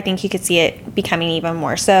I think he could see it becoming even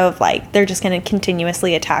more so of, like, they're just going to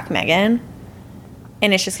continuously attack Meghan.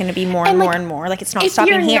 And it's just going to be more and like, more and more. Like, it's not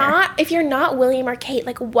stopping here. If you're not William or Kate,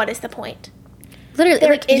 like, what is the point? Literally,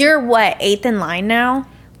 like, you're, what, 8th in line now?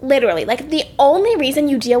 Literally. Like, the only reason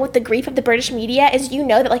you deal with the grief of the British media is you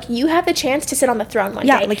know that, like, you have the chance to sit on the throne one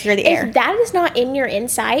day. Yeah, like, you're the heir. If that is not in your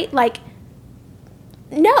insight, like,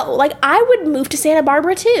 no. Like, I would move to Santa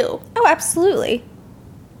Barbara, too. Oh, absolutely.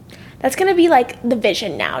 That's going to be, like, the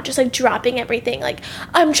vision now. Just, like, dropping everything. Like,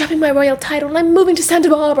 I'm dropping my royal title and I'm moving to Santa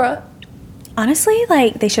Barbara. Honestly,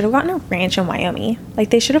 like, they should have gotten a ranch in Wyoming. Like,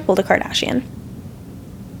 they should have pulled a Kardashian.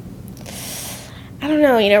 I don't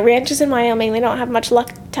know. You know, ranches in Wyoming, they don't have much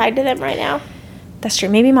luck tied to them right now. That's true.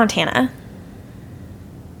 Maybe Montana.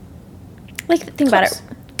 Like, think about it.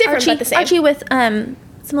 Different, but the same. Archie with some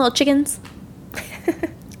little chickens.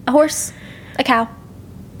 A horse. A cow.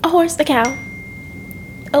 A horse, a cow.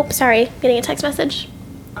 Oh, sorry. Getting a text message.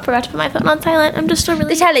 Forgot to put my phone on silent. I'm just a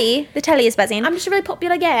really... The telly is buzzing. I'm just a really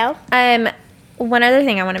popular gal. One other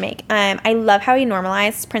thing I want to make. I love how he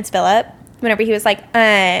normalized Prince Philip. Whenever he was like,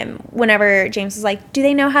 whenever James was like, do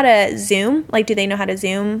they know how to Zoom? Like, do they know how to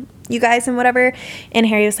Zoom you guys and whatever? And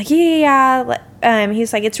Harry was like, yeah. He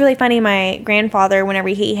was like, it's really funny. My grandfather, whenever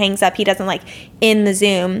he hangs up, he doesn't like in the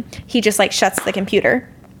Zoom. He just like shuts the computer.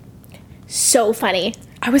 So funny.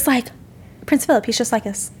 I was like, Prince Philip, he's just like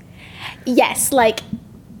us. Yes, like,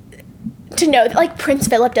 to know that, like, Prince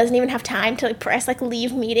Philip doesn't even have time to, like, press, like,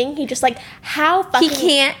 leave meeting. He just, like, how fucking...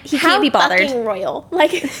 He can't be bothered. How fucking royal.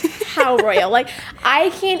 Like, how royal. Like, I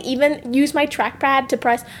can't even use my trackpad to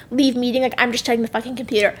press leave meeting. Like, I'm just checking the fucking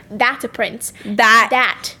computer. That's a prince.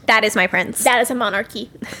 That is my prince. That is a monarchy.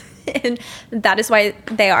 And that is why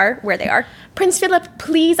they are where they are. Prince Philip,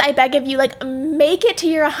 please, I beg of you, like, make it to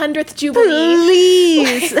your 100th Jubilee.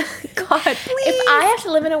 Please. God, please. If I have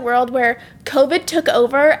to live in a world where COVID took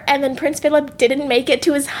over and then Prince Philip didn't make it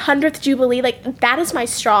to his 100th Jubilee, like, that is my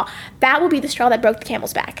straw. That will be the straw that broke the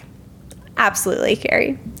camel's back. Absolutely,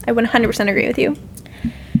 Carrie. I 100% agree with you.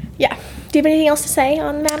 Yeah. Do you have anything else to say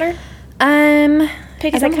on the matter?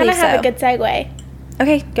 Because I kind of have a good segue.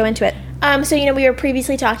 Okay, go into it. So, you know, we were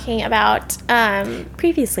previously talking about...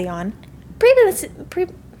 Previously on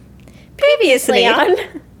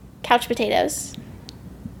Couch Potatoes.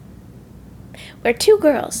 Where two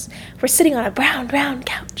girls were sitting on a brown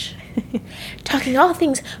couch. Talking all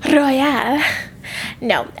things royale.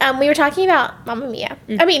 No, we were talking about Mamma Mia.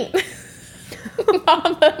 I mean,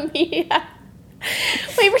 Mamma Mia.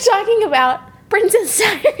 We were talking about Princess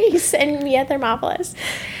Diaries and Mia Thermopolis.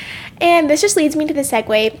 And this just leads me to the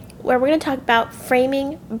segue where we're going to talk about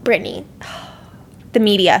Framing Britney. The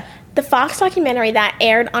media. The Fox documentary that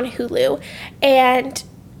aired on Hulu. And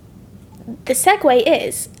the segue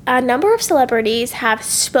is a number of celebrities have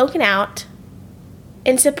spoken out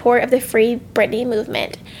in support of the Free Britney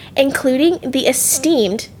movement, including the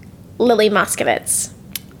esteemed Lily Moscovitz.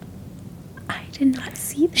 I did not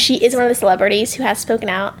see that. She is one of the celebrities who has spoken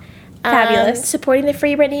out. Fabulous. Supporting the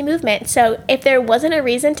Free Britney movement. So if there wasn't a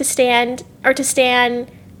reason to stand Lily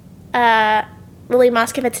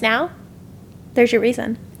Moscovitz now, there's your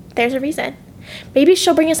reason. There's a reason. Maybe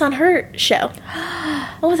she'll bring us on her show.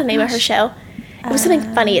 What was the name of her show? It was something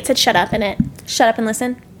funny. It said "Shut Up" in it. Shut Up and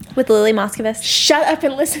Listen with Lily Moscovitz. Shut Up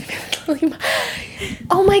and Listen with Lily.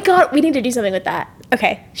 Oh my God, we need to do something with that.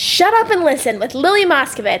 Okay. Shut Up and Listen with Lily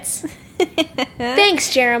Moscovitz.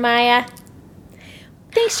 Thanks, Jeremiah.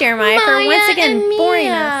 Thanks, Jeremiah, for once again boring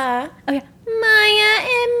us. Okay. Maya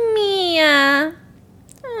and Mia.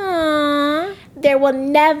 Aww. There will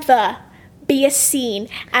never be a scene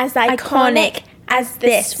as iconic as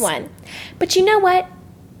this one. But you know what?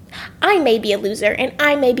 I may be a loser and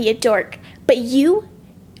I may be a dork, but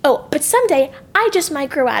but someday I just might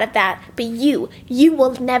grow out of that. But you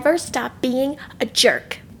will never stop being a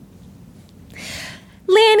jerk.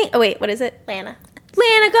 What is it? Lana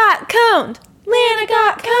got coned. Lana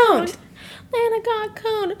got coned. Lana got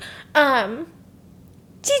coned.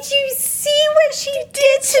 Did you see what she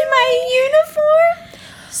did to my uniform?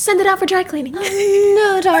 Send it out for dry cleaning.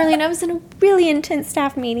 No, darling. I was in a really intense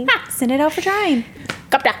staff meeting. Send it out for drying.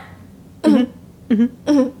 Kapta. The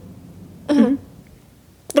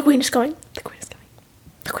queen is going. The queen is going.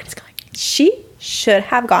 The queen is going. She should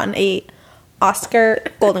have gotten a Oscar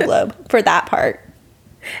Golden Globe for that part.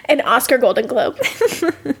 An Oscar Golden Globe.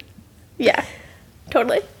 Yeah,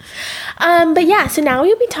 totally. But yeah, so now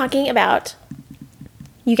we'll be talking about...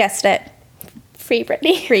 You guessed it. Free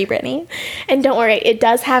Britney. Free Britney. And don't worry, it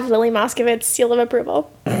does have Lily Moscovitz's seal of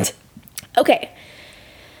approval. Okay.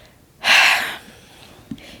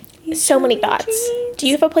 So many thoughts. Do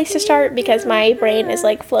you have a place to start? Because my brain is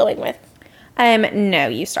like flowing with. No,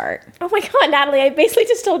 you start. Oh my God, Natalie, I basically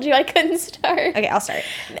just told you I couldn't start. Okay, I'll start.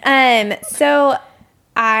 So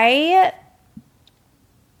I'm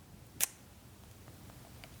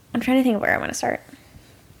trying to think of where I want to start.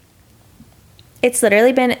 It was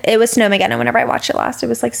Snowmageddon whenever I watched it last. It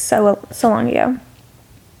was like so long ago.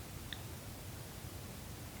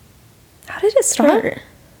 How did it start?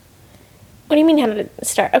 What do you mean, how did it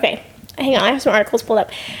start? Okay, hang on, I have some articles pulled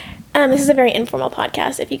up. This is a very informal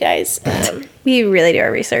podcast, if you guys We really do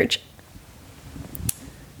our research.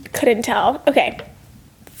 couldn't tell. Okay.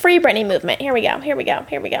 Free Britney movement. Here we go.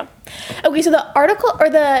 Okay, so the article or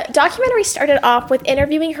the documentary started off with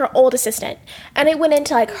interviewing her old assistant, and it went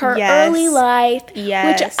into like her early life.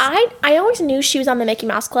 Yes. Which I always knew she was on the Mickey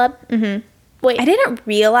Mouse Club. Mm-hmm. Wait. I didn't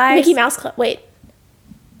realize. Mickey Mouse Club. Wait.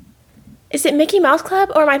 Is it Mickey Mouse Club,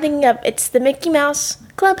 or am I thinking of it's the Mickey Mouse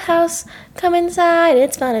Clubhouse? Come inside,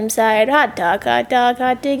 it's fun inside. Hot dog,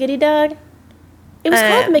 hot diggity dog. It was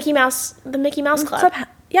called the Mickey Mouse Club.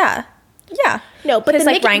 Yeah. No, but it's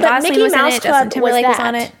like Ryan Gosling was in it, Justin Timberlake was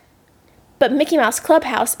on it. But Mickey Mouse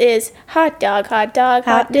Clubhouse is hot dog, hot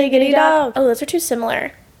diggity dog. Oh, those are too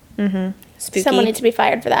similar. Mm-hmm. Spooky. Someone needs to be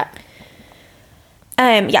fired for that.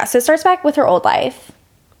 Yeah, so it starts back with her old life.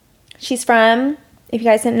 She's from, if you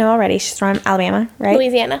guys didn't know already, she's from Alabama, right?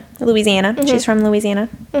 Louisiana. Mm-hmm. She's from Louisiana.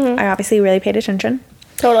 Mm-hmm. I obviously really paid attention.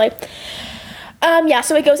 Totally. Yeah,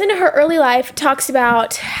 so it goes into her early life, talks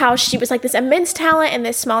about how she was like this immense talent in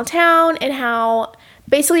this small town, and how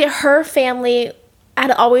basically her family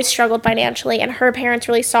had always struggled financially, and her parents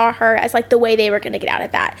really saw her as like the way they were going to get out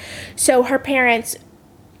of that. So her parents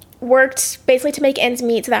worked basically to make ends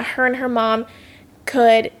meet so that her and her mom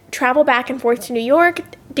could travel back and forth to New York,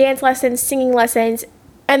 dance lessons, singing lessons,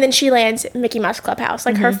 and then she lands Mickey Mouse Clubhouse,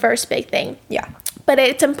 like her first big thing. Yeah. But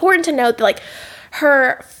it's important to note that like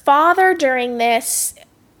her father during this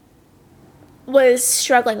was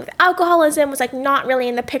struggling with alcoholism, was like not really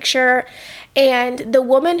in the picture, and the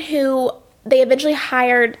woman who they eventually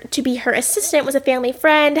hired to be her assistant was a family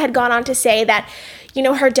friend, had gone on to say that, you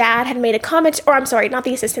know, her dad had made a comment, or I'm sorry, not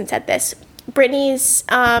the assistant said this, Britney's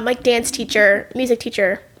like dance teacher, music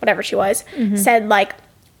teacher, whatever she was, said like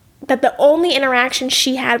that the only interaction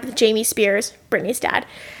she had with Jamie Spears, Britney's dad,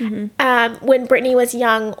 when Britney was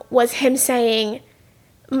young, was him saying,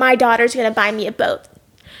 "My daughter's gonna buy me a boat."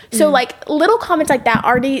 So like little comments like that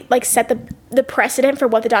already like set the precedent for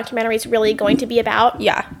what the documentary is really going to be about.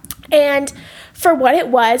 Yeah. And for what it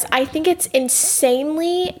was, I think it's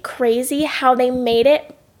insanely crazy how they made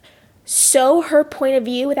it so her point of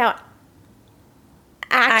view without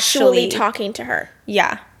actually talking to her.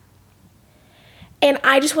 Yeah. And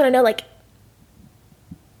I just want to know, like,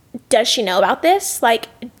 does she know about this? Like,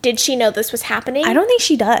 did she know this was happening? I don't think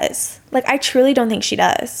she does. Like, I truly don't think she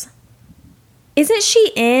does. Isn't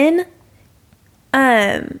she in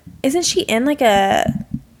like a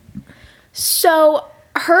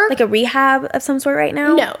like a rehab of some sort right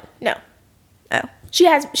now? No. Oh.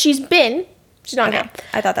 She's not Okay. now.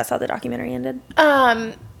 I thought that's how the documentary ended.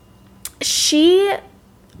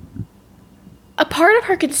 A part of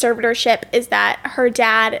her conservatorship is that her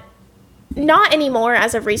dad, not anymore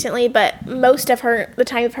as of recently, but most of the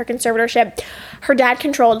time of her conservatorship, her dad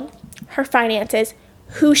controlled her finances,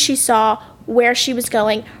 who she saw, where she was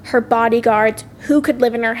going, her bodyguards, who could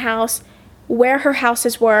live in her house, where her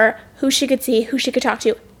houses were, who she could see, who she could talk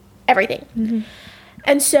to, everything. Mm-hmm.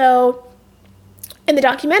 And so in the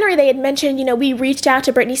documentary, they had mentioned, you know, we reached out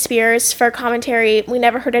to Britney Spears for commentary. We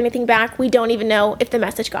never heard anything back. We don't even know if the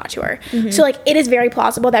message got to her. Mm-hmm. So, like, it is very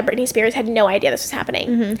plausible that Britney Spears had no idea this was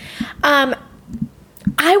happening. Mm-hmm.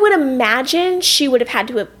 I would imagine she would have had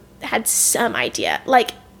to have had some idea.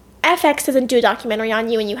 Like, FX doesn't do a documentary on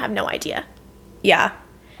you and you have no idea. Yeah.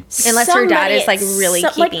 Unless her dad is, like, really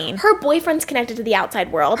keeping... Like, her boyfriend's connected to the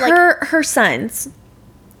outside world. Like, her sons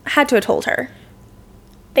had to have told her.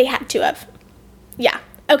 They had to have. Yeah.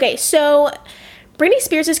 Okay, so Britney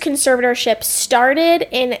Spears' conservatorship started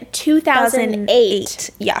in 2008.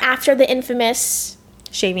 Yeah. After the infamous...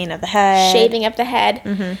 Shaving of the head.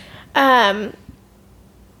 Mm-hmm.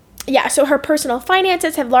 Yeah, so her personal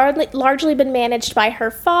finances have largely been managed by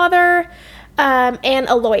her father and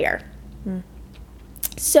a lawyer.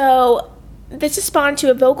 So this has spawned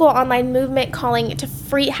to a vocal online movement calling it to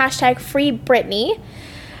 #Free Britney.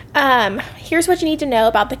 Here's what you need to know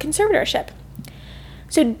about the conservatorship.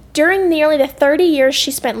 So during nearly the 30 years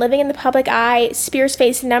she spent living in the public eye, Spears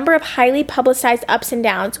faced a number of highly publicized ups and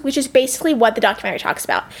downs, which is basically what the documentary talks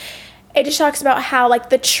about. It just talks about how, like,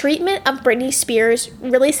 the treatment of Britney Spears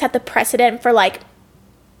really set the precedent for, like,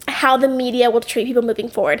 how the media will treat people moving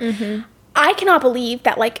forward. I cannot believe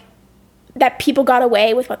that, like, that people got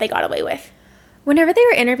away with what they got away with. Whenever they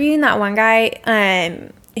were interviewing that one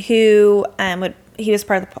guy who he was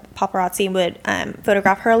part of the paparazzi and would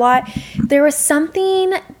photograph her a lot, there was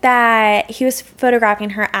something that he was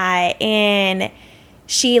photographing her eye and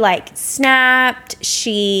she, like, snapped.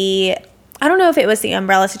 I don't know if it was the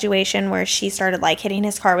umbrella situation where she started, like, hitting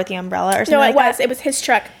his car with the umbrella or something like that. It was his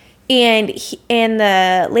truck. And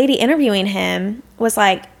the lady interviewing him was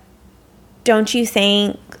like, don't you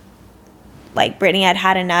think, like, Britney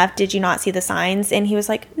had enough? Did you not see the signs? And he was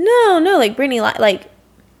like, no, like, Britney, like,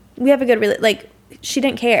 we have a good, like, she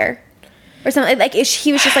didn't care. Or something. Like,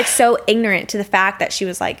 he was just, like, so ignorant to the fact that she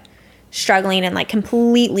was, like, struggling and, like,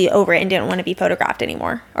 completely over it and didn't want to be photographed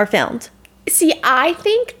anymore or filmed. See, I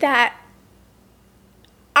think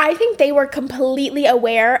they were completely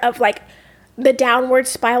aware of, like, the downward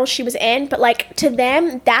spiral she was in, but, like, to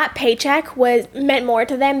them, that paycheck meant more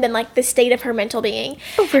to them than, like, the state of her mental being.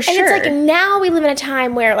 Oh, for sure. And it's like, now we live in a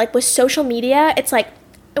time where, like, with social media, it's like,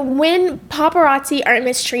 when paparazzi are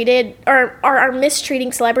mistreated or are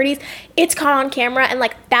mistreating celebrities, it's caught on camera, and,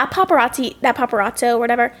 like, that paparazzo,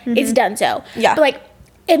 whatever, is done so. Yeah. But, like,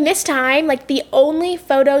 in this time, like, the only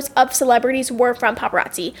photos of celebrities were from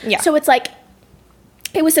paparazzi. Yeah. So it's like,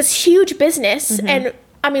 it was this huge business, and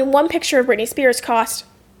I mean, one picture of Britney Spears cost,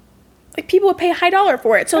 like, people would pay a high dollar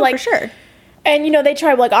for it. So, like, for sure. And, you know, they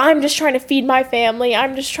try, like, I'm just trying to feed my family.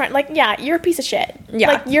 I'm just trying, like, yeah, you're a piece of shit.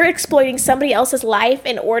 Yeah. Like, you're exploiting somebody else's life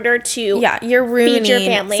in order to You're ruining feed your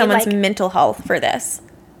family. someone's Like, mental health for this.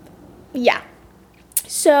 yeah.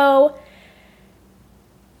 So,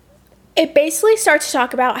 it basically starts to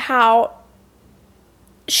talk about how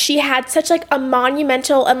she had such, like, a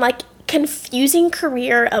monumental and, like, confusing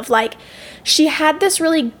career of, like, she had this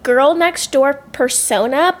really girl next door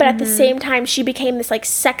persona, but at the same time she became this, like,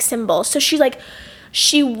 sex symbol. So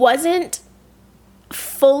she wasn't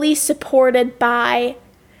fully supported by,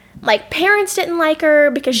 like, parents didn't like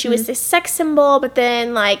her because she was this sex symbol, but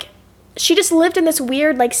then, like, she just lived in this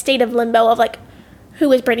weird, like, state of limbo of, like,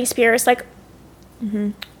 who is Britney Spears? Like,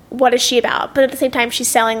 what is she about? But at the same time, she's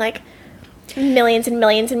selling, like, millions and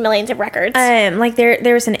millions and millions of records. Like,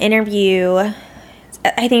 there was an interview,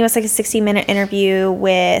 I think it was like a 60-minute interview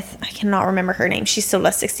with, I cannot remember her name. She still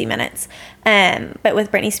does 60 Minutes. But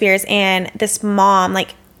with Britney Spears and this mom,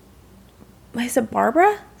 like, what is it,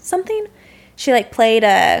 Barbara something? She, like, played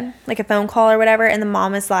a phone call or whatever, and the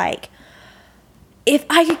mom was like, if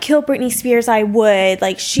I could kill Britney Spears, I would.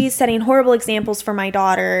 Like, she's setting horrible examples for my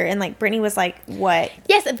daughter. And, like, Britney was like, what?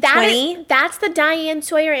 Yes, 20? That's the Diane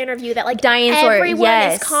Sawyer interview that, like, Diane Sawyer, everyone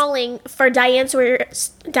yes. is calling for Diane Sawyer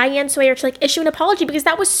to, like, issue an apology because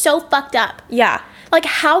that was so fucked up. Yeah. Like,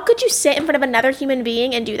 how could you sit in front of another human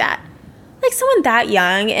being and do that? Like, someone that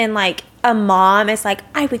young and, like, a mom is like,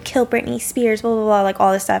 I would kill Britney Spears, blah, blah, blah, like,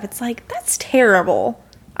 all this stuff. It's like, that's terrible.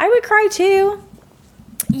 I would cry, too.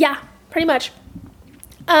 Yeah, pretty much.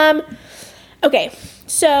 Okay,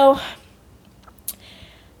 so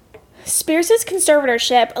Spears'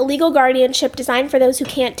 conservatorship, a legal guardianship designed for those who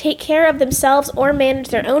can't take care of themselves or manage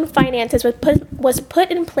their own finances, was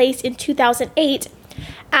put in place in 2008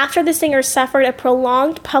 after the singer suffered a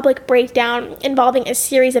prolonged public breakdown involving a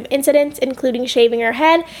series of incidents, including shaving her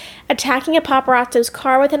head, attacking a paparazzo's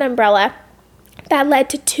car with an umbrella, that led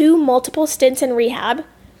to multiple stints in rehab,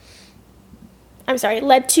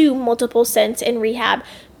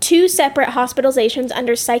 2 separate hospitalizations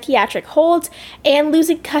under psychiatric holds, and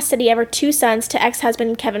losing custody of her 2 sons to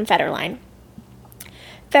ex-husband Kevin Federline.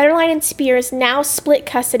 Federline and Spears now split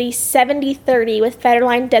custody 70-30, with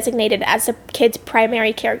Federline designated as the kid's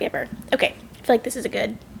primary caregiver. Okay, I feel like this is a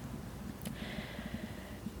good...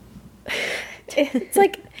 It's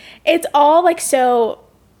like, it's all, like, so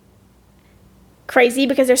crazy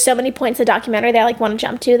because there's so many points in the documentary that I, like, want to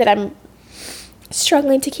jump to that I'm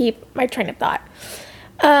struggling to keep my train of thought.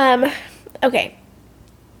 Okay.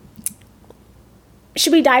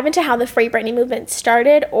 Should we dive into how the Free Britney movement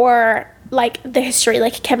started, or, like, the history,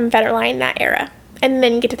 like Kevin Federline, that era, and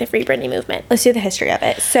then get to the Free Britney movement? Let's do the history of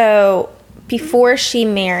it. So, before she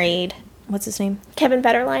married, what's his name? Kevin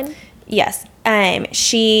Federline? Yes.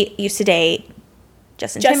 She used to date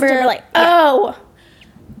Justin Timberlake. Yeah. Oh!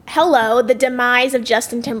 Hello, the demise of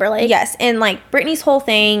Justin Timberlake. Yes, and, like, Britney's whole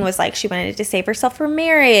thing was, like, she wanted to save herself from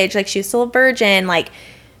marriage. Like, she was still a virgin. Like,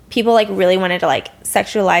 people, like, really wanted to, like,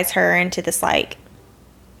 sexualize her into this, like...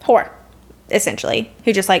 Whore. essentially,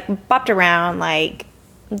 who just like bopped around, like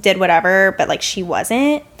did whatever, but like she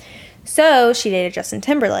wasn't. So she dated Justin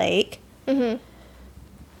Timberlake. Do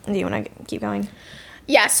you want to keep going?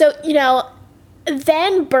 Yeah, so, you know,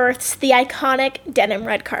 then births the iconic denim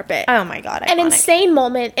red carpet. Oh my God, An iconic. insane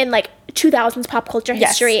moment in, like, 2000s pop culture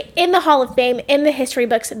history. Yes. In the Hall of Fame, in the history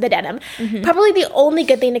books, the denim. Probably the only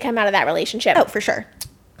good thing to come out of that relationship. Oh, for sure.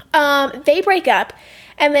 They break up,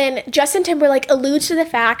 and then Justin Timberlake alludes to the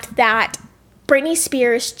fact that Britney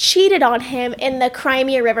Spears cheated on him in the Cry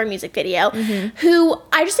Me a River music video, who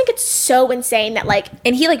I just think it's so insane that, like,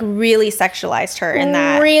 And he like really sexualized her in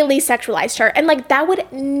that. really sexualized her. And, like, that would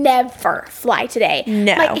never fly today.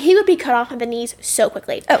 No. Like, he would be cut off at the knees so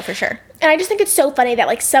quickly. Oh, for sure. And I just think it's so funny that,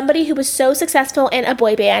 like, somebody who was so successful in a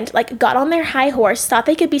boy band, like, got on their high horse, thought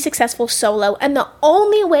they could be successful solo, and the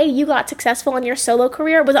only way you got successful in your solo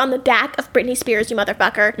career was on the back of Britney Spears, you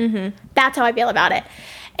motherfucker. That's how I feel about it.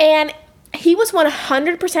 And he was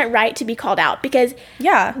 100% right to be called out, because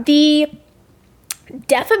Yeah. the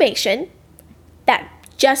defamation that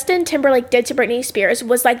Justin Timberlake did to Britney Spears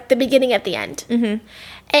was like the beginning of the end.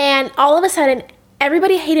 And all of a sudden,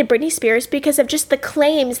 everybody hated Britney Spears because of just the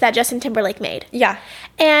claims that Justin Timberlake made. Yeah.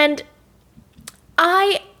 And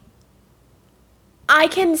I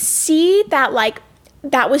can see that, like,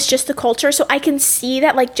 that was just the culture. So I can see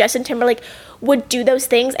that, like, Justin Timberlake would do those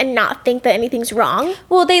things and not think that anything's wrong.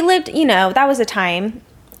 Well, they lived, you know, that was a time,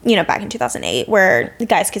 you know, back in 2008 where the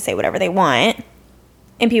guys could say whatever they want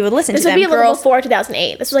and people would listen This to would them. be a little before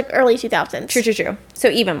 2008. This was like early 2000s. True. So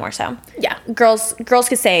even more so. Yeah. Girls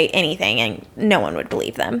could say anything and no one would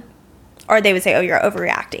believe them. Or they would say, oh, you're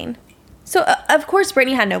overreacting. So, of course,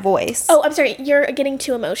 Britney had no voice. Oh, I'm sorry. You're getting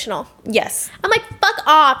too emotional. Yes. I'm like, fuck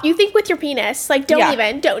off. You think with your penis. Like, don't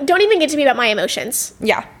Yeah. don't even get to me about my emotions.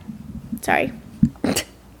 Yeah. Sorry.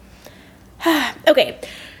 Okay.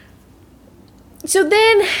 So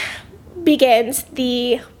then begins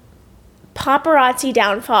the paparazzi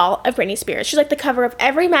downfall of Britney Spears. She's like the cover of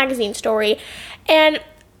every magazine story, and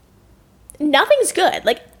nothing's good.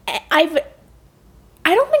 Like, I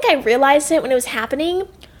don't think I realized it when it was happening,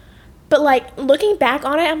 but like looking back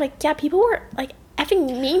on it, I'm like, yeah, people were like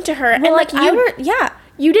effing mean to her, and like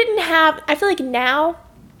you didn't have. I feel like now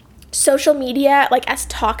social media, like as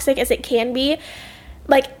toxic as it can be,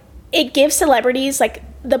 like it gives celebrities like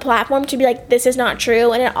the platform to be like, this is not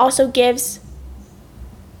true, and it also gives.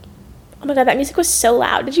 Oh my God, that music was so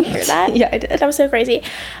loud. Did you hear that? Yeah, I did. That was so crazy.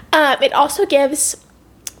 It also gives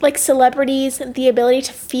like celebrities the ability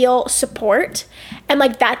to feel support, and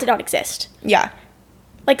like that did not exist. Yeah.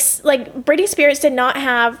 Like Britney Spears did not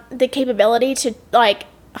have the capability to like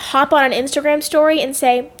hop on an Instagram story and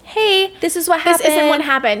say, hey, This is what happened. This isn't what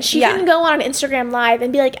happened. She Yeah. couldn't go on an Instagram live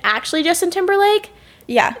and be like, actually, Justin Timberlake?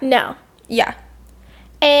 Yeah. No. Yeah.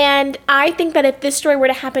 And I think that if this story were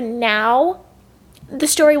to happen now, the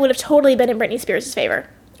story would have totally been in Britney Spears' favor.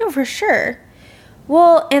 Oh, for sure.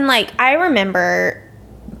 Well, and like I remember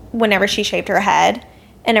whenever she shaved her head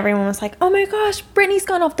and everyone was like, oh my gosh, Britney's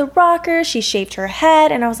gone off the rocker. She shaved her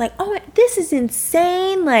head. And I was like, oh, this is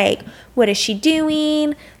insane. Like, what is she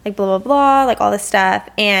doing? Like, blah, blah, blah, like all this stuff.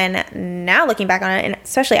 And now looking back on it, and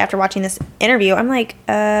especially after watching this interview, I'm like,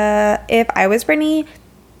 if I was Britney,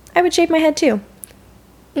 I would shave my head too.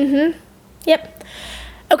 Yep.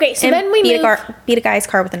 Okay, so And then we move... beat a guy's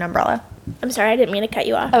car with an umbrella. I'm sorry, I didn't mean to cut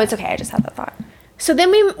you off. Oh, it's okay. I just had that thought. So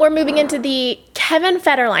then we're moving into the Kevin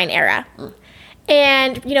Federline era.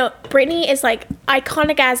 And, you know, Britney is, like,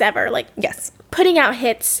 iconic as ever. Like, Yes. putting out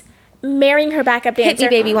hits, marrying her backup dancer. Me,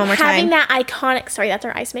 baby, one more having time. that iconic... Sorry, that's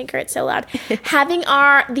our ice maker. It's so loud. Having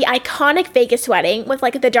the iconic Vegas wedding with,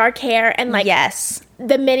 like, the dark hair and, like, Yes.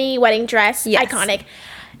 the mini wedding dress. Yes. Iconic.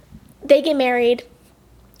 They get married.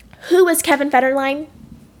 Who is Kevin Federline?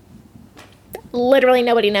 Literally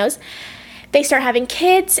nobody knows. They start having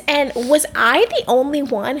kids, and was I the only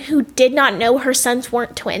one who did not know her sons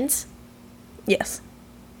weren't twins? Yes.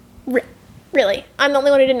 Really? I'm the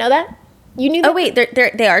only one who didn't know that? You knew that? Oh, wait.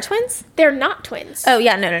 They are twins? They're not twins. Oh,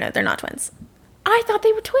 yeah. No. They're not twins. I thought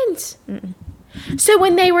they were twins. So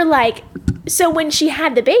when they were like... So when she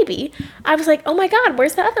had the baby, I was like, oh my God,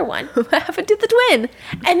 where's the other one? What happened to the twin?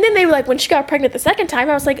 And then they were like, when she got pregnant the second time,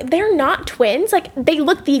 I was like, they're not twins. Like, they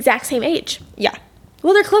look the exact same age. Yeah.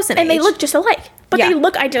 Well, they're close in age. And they look just alike. But Yeah. they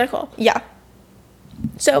look identical. Yeah.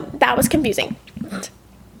 So that was confusing.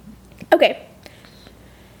 Okay.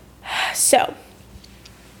 So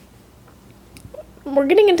we're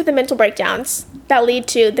getting into the mental breakdowns that lead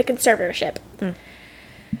to the conservatorship.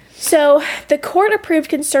 So the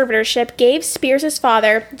court-approved conservatorship gave Spears'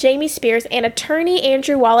 father, Jamie Spears, and attorney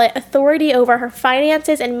Andrew Wallet authority over her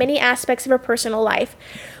finances and many aspects of her personal life,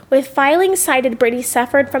 with filings cited Britney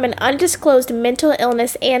suffered from an undisclosed mental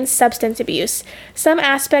illness and substance abuse. Some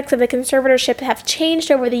aspects of the conservatorship have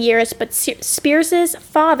changed over the years, but Spears'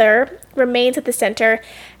 father remains at the center,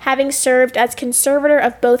 having served as conservator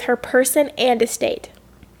of both her person and estate.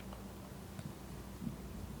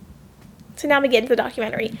 So now we get into the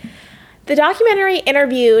documentary. The documentary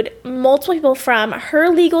interviewed multiple people from her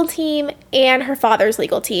legal team and her father's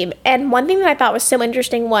legal team. And one thing that I thought was so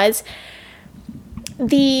interesting was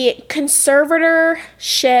the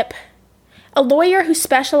conservatorship, a lawyer who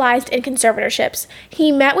specialized in conservatorships.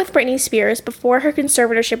 He met with Britney Spears before her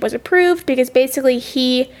conservatorship was approved because basically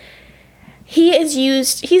he's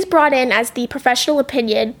brought in as the professional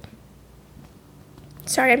opinion.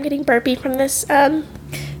 Sorry, I'm getting burpy from this.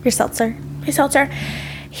 Your seltzer. My seltzer.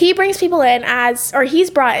 He brings people in he's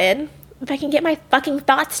brought in, if I can get my fucking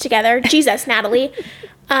thoughts together, Jesus, Natalie.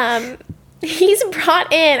 He's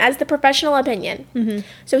brought in as the professional opinion. Mm-hmm.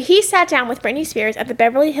 So he sat down with Britney Spears at the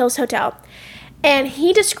Beverly Hills Hotel, and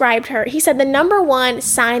he described her. He said the number one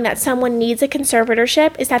sign that someone needs a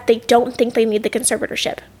conservatorship is that they don't think they need the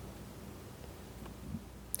conservatorship.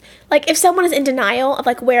 Like, if someone is in denial of,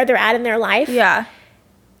 like, where they're at in their life, Yeah.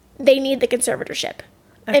 they need the conservatorship.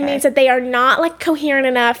 Okay. It means that they are not, like, coherent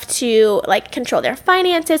enough to, like, control their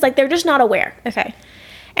finances. Like, they're just not aware. Okay.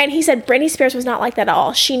 And he said Britney Spears was not like that at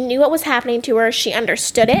all. She knew what was happening to her. She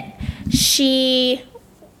understood it. She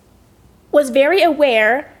was very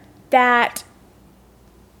aware that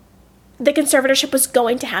the conservatorship was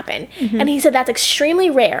going to happen. Mm-hmm. And he said that's extremely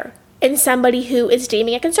rare in somebody who is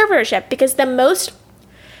deeming a conservatorship because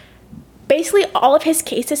basically all of his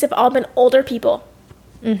cases have all been older people.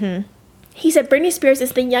 Mm-hmm. He said Britney Spears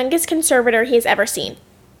is the youngest conservator he has ever seen.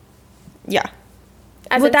 Yeah.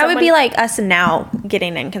 As Well, that would be like us now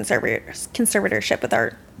getting in conservatorship with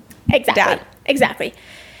our dad. Exactly.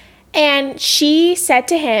 And she said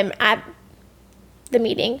to him at the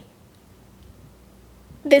meeting,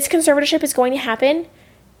 this conservatorship is going to happen,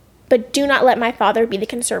 but do not let my father be the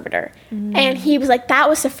conservator. Mm. And he was like, that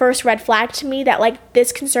was the first red flag to me that, like,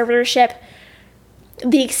 this conservatorship,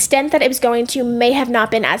 the extent that it was going to may have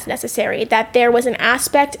not been as necessary, that there was an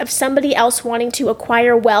aspect of somebody else wanting to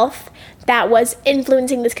acquire wealth that was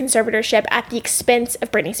influencing this conservatorship at the expense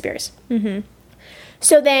of Britney Spears. Mm-hmm.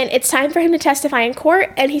 So then it's time for him to testify in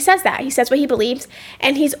court, and he says that. He says what he believes,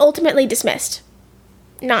 and he's ultimately dismissed.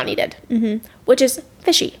 Not needed. Mm-hmm. Which is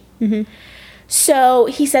fishy. Mm-hmm. So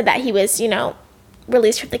he said that he was,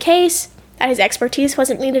 released from the case, that his expertise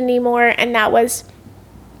wasn't needed anymore, and that was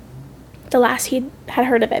the last he had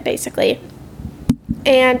heard of it, basically.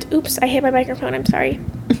 And, oops, I hit my microphone. I'm sorry.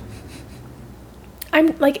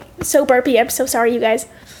 I'm, like, so burpy. I'm so sorry, you guys.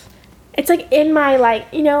 It's, like, in my, like,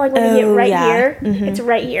 when you get right here. Mm-hmm. It's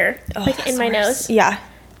right here. Oh, like, in my nose. Yeah.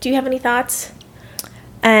 Do you have any thoughts?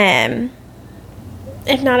 If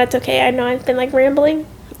not, it's okay. I know I've been, like, rambling.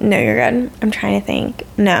 No, you're good. I'm trying to think.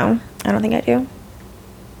 No, I don't think I do.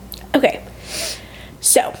 Okay.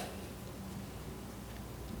 So,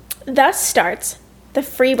 thus starts the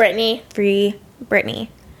Free Britney. Free Britney.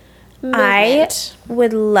 Movement. I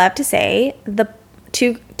would love to say the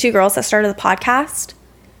two girls that started the podcast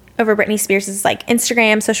over Britney Spears' like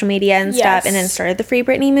Instagram, social media and stuff, and then started the Free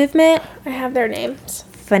Britney movement. I have their names.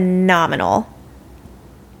 Phenomenal.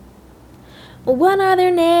 What are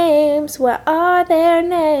their names? What are their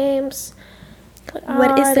names?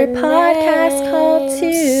 What is their podcast called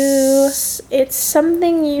too? It's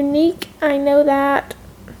something unique. I know that.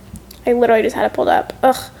 I literally just had it pulled up.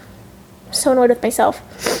 Ugh. I'm so annoyed with myself.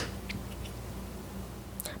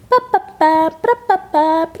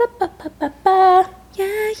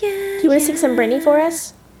 Yeah. Do you want to sing some Britney for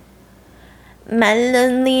us? My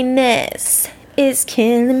loneliness is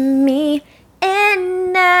killing me,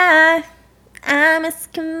 and I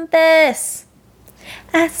must confess,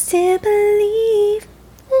 I still believe.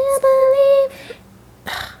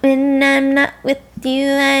 When I'm not with you,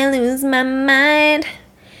 I lose my mind.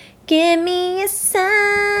 Give me a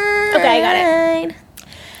sign. Okay, I got it.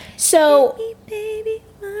 So, baby,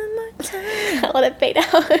 one more time. I'll let it fade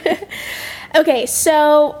out. Okay,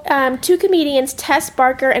 so two comedians, Tess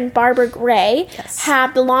Barker and Barbara Gray,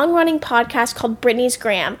 have the long-running podcast called Britney's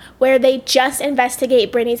Gram, where they just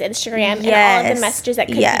investigate Britney's Instagram and all of the messages that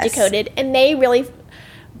could be decoded. And they really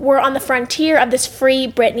were on the frontier of this Free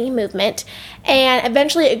Britney movement. And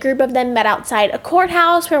eventually a group of them met outside a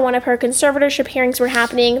courthouse where one of her conservatorship hearings were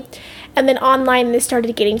happening. And then online they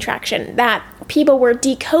started getting traction, that people were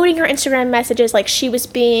decoding her Instagram messages like she was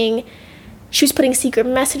putting secret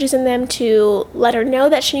messages in them to let her know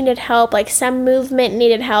that she needed help, like some movement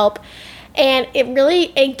needed help. And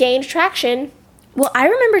it gained traction. Well, I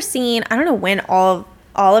remember seeing, I don't know when all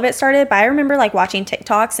all of it started, but I remember like watching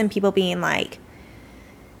TikToks and people being like,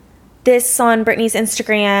 this on Britney's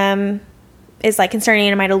Instagram is like concerning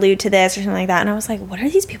and might allude to this or something like that. And I was like, what are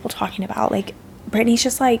these people talking about? Like, Britney's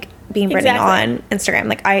just like being Britney on Instagram.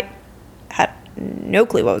 Like, I had no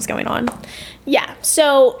clue what was going on. Yeah.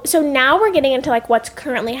 So now we're getting into like what's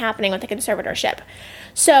currently happening with the conservatorship.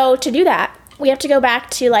 So to do that, we have to go back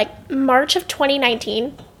to like March of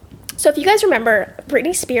 2019. So if you guys remember,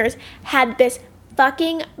 Britney Spears had this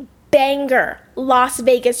fucking banger Las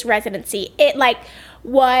Vegas residency. It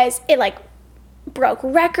broke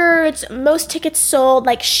records, most tickets sold.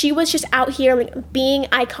 Like, she was just out here like being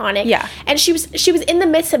iconic. Yeah. And she was in the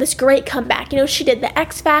midst of this great comeback. You know, she did the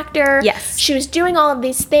X Factor. Yes. She was doing all of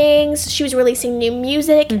these things. She was releasing new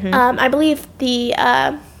music. I believe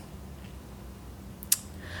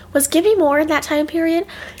was Give Me More in that time period?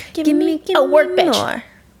 Give me Work Bitch. More.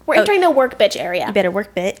 We're entering the Work Bitch area. You better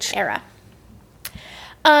work, bitch. Era.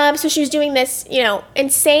 So she was doing this, you know,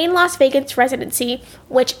 insane Las Vegas residency,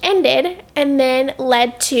 which ended and then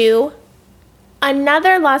led to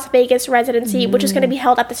another Las Vegas residency, which is going to be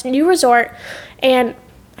held at this new resort. And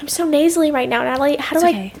I'm so nasally right now, Natalie. How do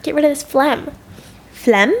I get rid of this phlegm?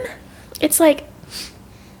 Phlegm? It's like...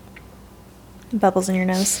 bubbles in your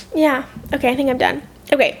nose. Yeah. Okay, I think I'm done.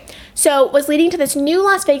 Okay. So it was leading to this new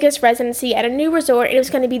Las Vegas residency at a new resort. It was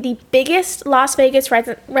going to be the biggest Las Vegas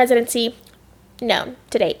residency known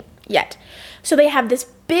to date yet. So they have this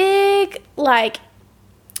big, like,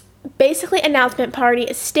 basically announcement party.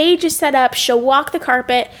 A stage is set up. She'll walk the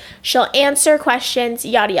carpet. She'll answer questions,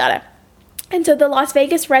 yada, yada. And so the Las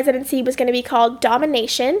Vegas residency was going to be called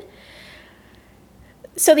Domination.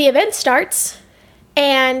 So the event starts,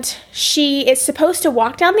 and she is supposed to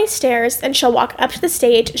walk down these stairs, and she'll walk up to the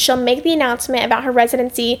stage. She'll make the announcement about her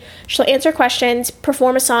residency. She'll answer questions,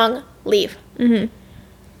 perform a song, leave.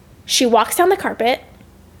 She walks down the carpet.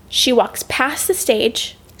 She walks past the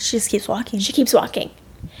stage. She just keeps walking. She keeps walking.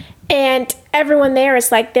 And everyone there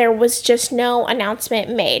is like, there was just no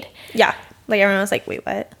announcement made. Yeah. Like, everyone was like, wait,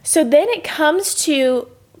 what? So then it comes to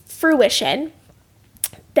fruition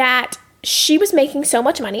that she was making so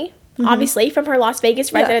much money, obviously, from her Las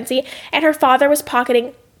Vegas residency, and her father was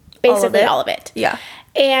pocketing basically all of it. Yeah.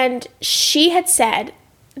 And she had said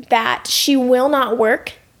that she will not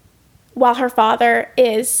work while her father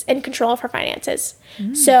is in control of her finances.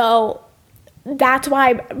 So that's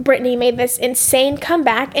why Britney made this insane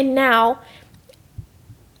comeback, and now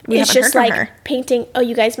it's just like painting, oh,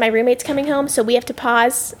 you guys, my roommate's coming home, so we have to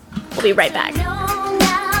pause. We'll be right back.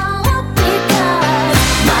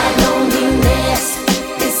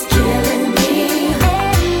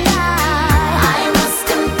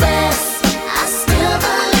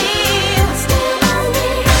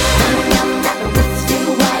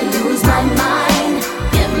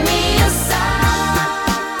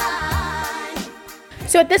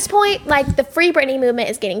 So at this point, like, the Free Britney movement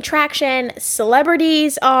is gaining traction.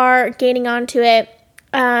 Celebrities are gaining onto it.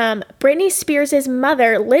 Britney Spears'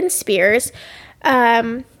 mother, Lynn Spears,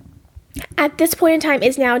 at this point in time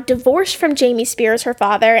is now divorced from Jamie Spears, her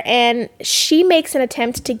father, and she makes an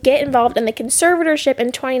attempt to get involved in the conservatorship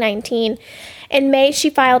in 2019. In May, she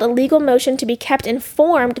filed a legal motion to be kept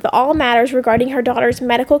informed of all matters regarding her daughter's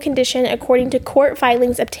medical condition, according to court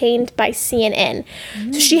filings obtained by CNN.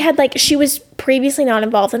 So she was previously not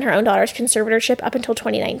involved in her own daughter's conservatorship up until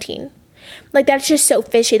 2019. Like, that's just so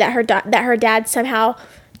fishy that her dad somehow,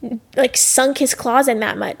 like, sunk his claws in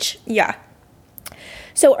that much. Yeah.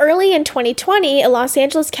 So early in 2020, a Los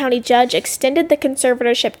Angeles County judge extended the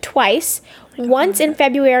conservatorship twice, once in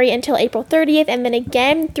February until April 30th, and then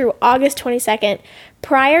again through August 22nd.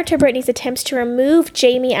 Prior to Britney's attempts to remove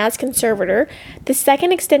Jamie as conservator, the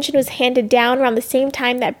second extension was handed down around the same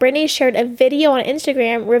time that Britney shared a video on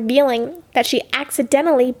Instagram revealing that she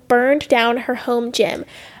accidentally burned down her home gym,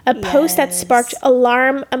 a post that sparked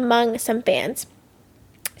alarm among some fans.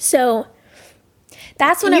 So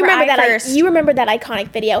that's whenever you remember that iconic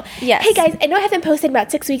video. Yes. Hey guys, I know I haven't posted in about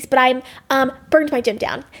 6 weeks, but I'm burned my gym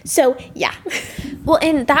down. So yeah. Well,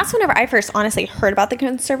 and that's whenever I first honestly heard about the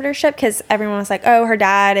conservatorship, because everyone was like, oh, her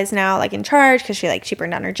dad is now like in charge because she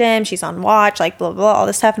burned down her gym, she's on watch, like blah, blah, blah, all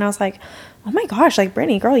this stuff. And I was like, oh my gosh, like,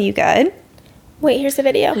 Britney, girl, you good? Wait, here's the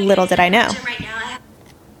video. Little did I know.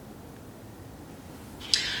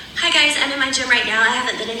 Hi guys, I'm in my gym right now. I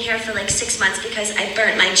haven't been in here for like 6 months because I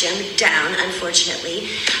burnt my gym down, unfortunately.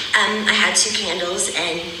 I had 2 candles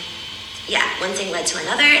and yeah, one thing led to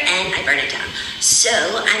another and I burned it down. So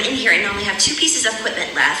I'm in here and only have 2 pieces of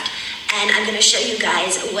equipment left, and I'm gonna show you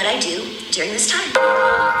guys what I do during this time.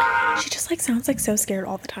 She just like sounds like so scared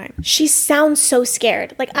all the time. She sounds so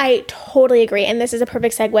scared. Like, I totally agree. And this is a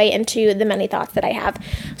perfect segue into the many thoughts that I have.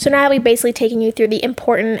 So now that we've basically taken you through the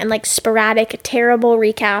important and like sporadic, terrible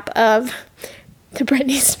recap of the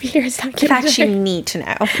Britney Spears documentary. Facts you need to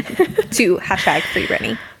know to hashtag free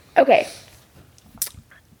Britney. Okay.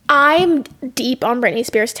 I'm deep on Britney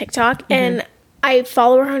Spears TikTok, and I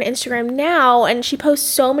follow her on Instagram now, and she posts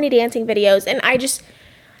so many dancing videos, and I just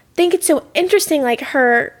think it's so interesting, like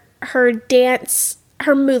her dance,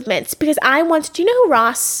 her movements, because do you know who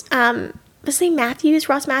Ross, was his name Matthews?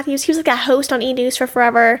 Ross Matthews? He was like a host on E! News for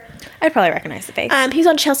forever. I'd probably recognize the face. He was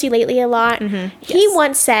on Chelsea Lately a lot. He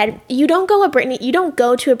once said, you don't go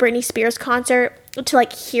to a Britney Spears concert to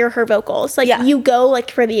like hear her vocals. Like you go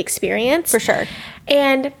like for the experience. For sure.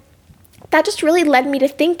 And that just really led me to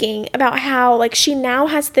thinking about how like she now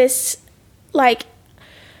has this like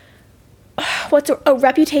a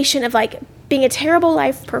reputation of like being a terrible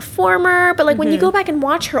live performer, but like when you go back and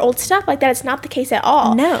watch her old stuff like that, it's not the case at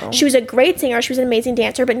all. No. She was a great singer, she was an amazing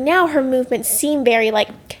dancer, but now her movements seem very like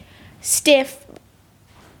stiff,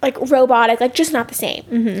 like robotic, like just not the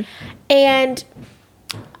same. And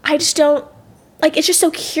I just don't like, it's just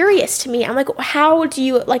so curious to me. I'm like, how do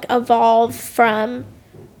you like evolve from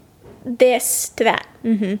this to that?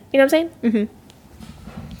 You know what I'm saying?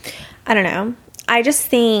 I don't know. I just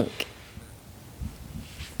think,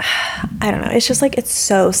 I don't know. It's just like, it's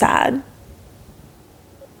so sad.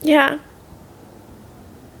 Yeah.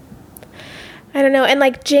 I don't know. And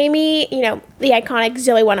like Jamie, you know, the iconic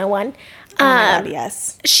Zoe 101. Oh my God,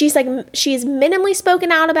 yes. She's minimally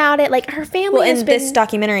spoken out about it. Like her family Well, has and been, this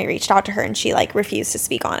documentary reached out to her and she like refused to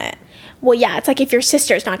speak on it. well, yeah, it's like if your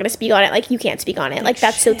sister's not going to speak on it, like you can't speak on it. Like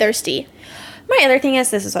that's so thirsty. My other thing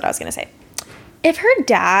is, this is what I was going to say. If her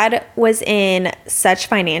dad was in such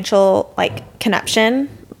financial like connection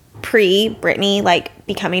pre-Britney like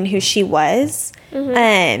becoming who she was,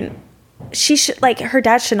 she should like her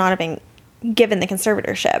dad should not have been given the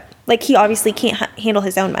conservatorship. Like he obviously can't handle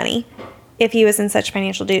his own money if he was in such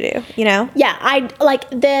financial doo-doo, you know? Yeah, I like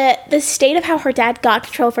the state of how her dad got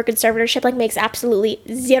control of her conservatorship like makes absolutely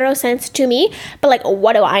zero sense to me. But like,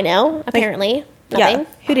 what do I know? Apparently, nothing. Yeah.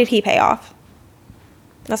 Who did he pay off?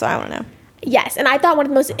 That's what I want to know. Yes, and I thought one of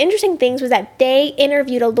the most interesting things was that they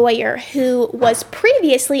interviewed a lawyer who was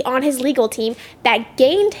previously on his legal team that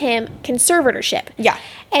gained him conservatorship. Yeah.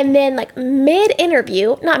 And then, like, not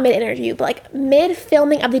mid-interview, but, like,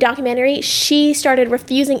 mid-filming of the documentary, she started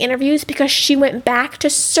refusing interviews because she went back to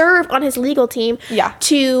serve on his legal team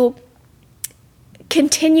to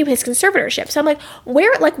continue his conservatorship. So I'm like,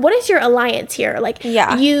 what is your alliance here? Like,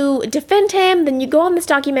 you defend him, then you go on this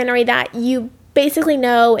documentary that you basically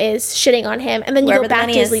know is shitting on him, and then you go back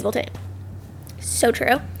to his legal team. So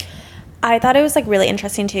true. I thought it was, like, really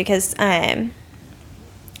interesting, too, because I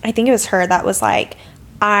think it was her that was like,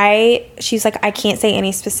 she's like, I can't say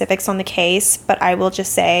any specifics on the case, but I will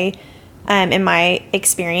just say, in my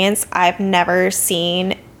experience, I've never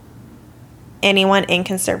seen anyone in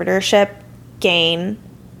conservatorship gain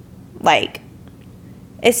their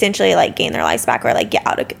lives back or, like, get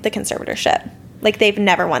out of the conservatorship. Like, they've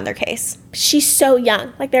never won their case. She's so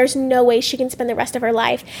young. Like, there's no way she can spend the rest of her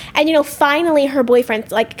life. And, you know, finally her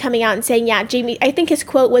boyfriend's, like, coming out and saying, yeah, Jamie, I think his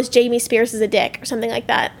quote was, Jamie Spears is a dick, or something like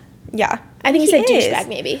that. Yeah. I think he said douchebag,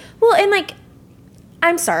 maybe. Well, and, like,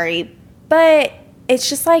 I'm sorry, but it's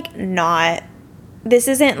just, like, this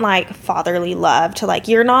isn't, like, fatherly love to, like,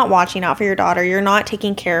 you're not watching out for your daughter. You're not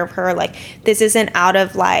taking care of her. Like, this isn't out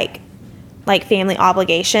of, like family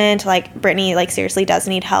obligation to, like, Britney, like, seriously does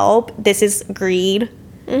need help. This is greed.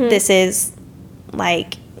 This is,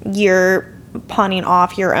 like, you're pawning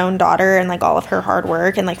off your own daughter and, like, all of her hard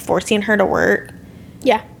work and, like, forcing her to work.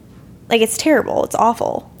 Yeah. Like, it's terrible. It's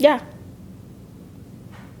awful. Yeah.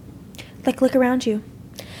 Like, look around you.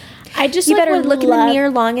 You better look in the mirror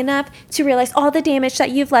long enough to realize all the damage that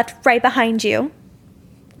you've left right behind you.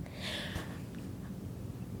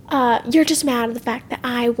 You're just mad at the fact that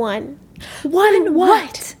I won. Won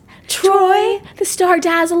what? Troy? The Star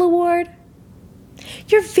Dazzle Award?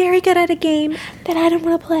 You're very good at a game that I don't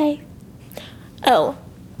want to play. Oh.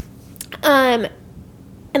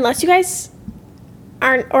 Unless you guys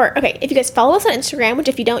if you guys follow us on Instagram, which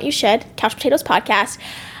if you don't, you should, Couch Potatoes Podcast.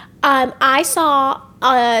 I saw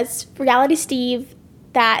Reality Steve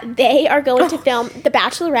that they are going to film The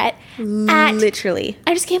Bachelorette at... Literally.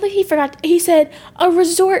 I just can't believe he forgot. He said, a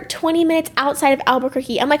resort 20 minutes outside of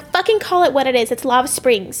Albuquerque. I'm like, fucking call it what it is. It's Lava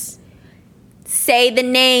Springs. Say the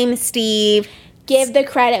name, Steve. Give the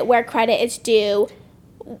credit where credit is due.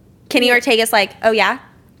 Kenny Ortega's like, oh, yeah?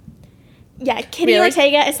 Yeah, Kenny Really?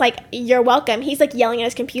 Ortega is like, you're welcome. He's like yelling at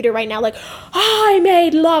his computer right now, like, I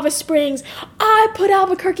made Lava Springs. I put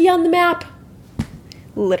Albuquerque on the map.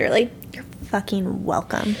 Literally. You're fucking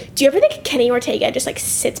welcome. Do you ever think Kenny Ortega just like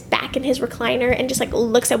sits back in his recliner and just like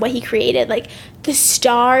looks at what he created? Like the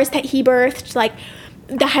stars that he birthed, like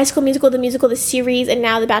the High School Musical, the series, and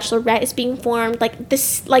now The Bachelorette is being formed. Like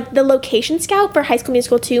this, like the location scout for High School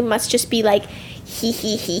Musical 2 must just be like,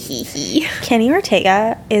 he. Kenny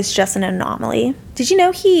Ortega is just an anomaly. Did you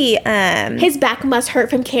know he, His back must hurt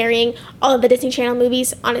from carrying all of the Disney Channel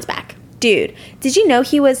movies on his back. dude, did you know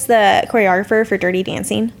he was the choreographer for Dirty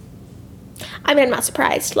Dancing? I mean, I'm not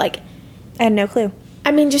surprised. Like, I had no clue.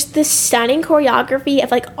 I mean, just the stunning choreography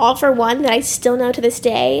of like All for One that I still know to this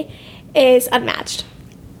day is unmatched.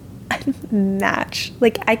 Match.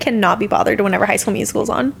 Like, I cannot be bothered whenever High School Musical's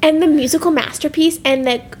on. And the musical masterpiece and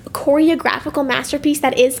the choreographical masterpiece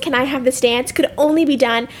that is Can I Have This Dance could only be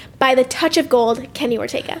done by the touch of gold, Kenny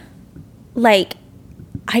Ortega. Like,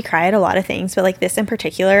 I cry at a lot of things, but like this in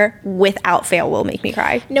particular, without fail, will make me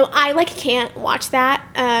cry. No, I like can't watch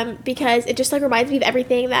that because it just like reminds me of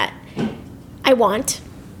everything that I want.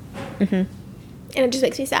 Mm-hmm. And it just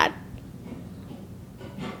makes me sad.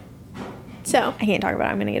 So, I can't talk about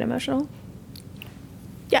it. I'm going to get emotional.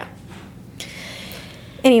 yeah.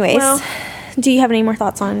 Anyways, Well- do you have any more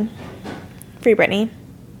thoughts on Free Britney?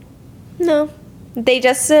 No. They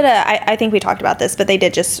just did I think we talked about this, but they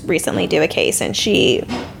did just recently do a case and she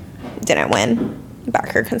didn't win back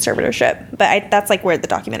her conservatorship. But that's like where the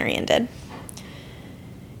documentary ended.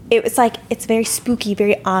 It was like, it's very spooky,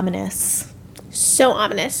 very ominous. So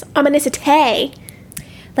ominous. Ominous-ity.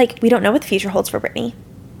 Like, we don't know what the future holds for Britney.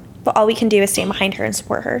 But all we can do is stand behind her and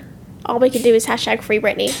support her. All we can do is hashtag Free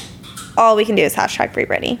Britney. All we can do is hashtag Free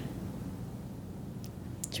Britney.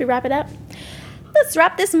 Should we wrap it up? Let's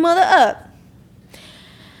wrap this mother up.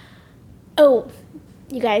 Oh,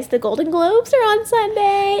 you guys, the Golden Globes are on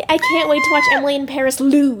Sunday. I can't wait to watch Emily in Paris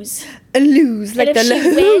lose. Lose, like And the if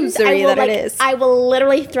she wins, I losery will, that like, it is. I will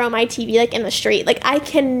literally throw my TV like in the street. Like, I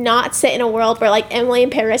cannot sit in a world where like Emily in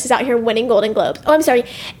Paris is out here winning Golden Globes. Oh, I'm sorry,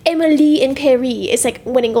 Emily in Paris is like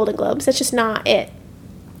winning Golden Globes. That's just not it.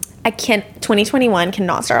 2021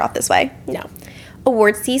 cannot start off this way. No.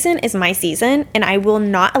 Award season is my season, and I will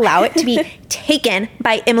not allow it to be taken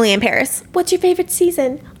by Emily in Paris. What's your favorite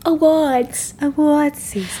season? Awards. Award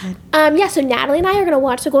season. Yeah, so Natalie and I are gonna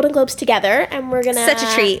watch the Golden Globes together, and we're gonna Such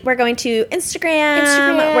a treat. We're going to Instagram.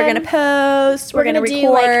 Instagram. We're going to post. We're going to do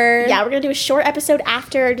like, record. yeah, we're gonna do a short episode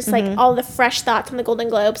after, just like all the fresh thoughts on the Golden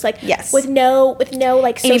Globes, like Yes. with no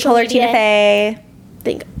like Amy social Poehler, media. Tina Fey.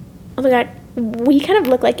 Think, oh my god, we kind of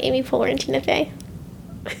look like Amy Poehler and Tina Fey.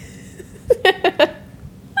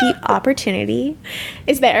 The opportunity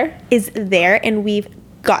Is there is there, and we've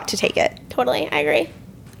got to take it. totally? I agree.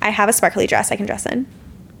 I have a sparkly dress I can dress in.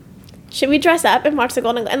 Should we dress up and watch the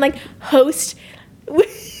Golden Globes and like host? We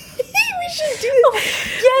should do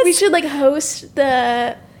this. Yes. We should like host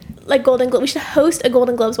the like Golden Globe. We should host a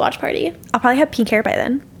Golden Globes watch party. I'll probably have pink hair by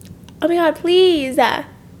then. Oh my god, please! I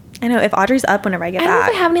I know, if Audrey's up whenever I get don't know back.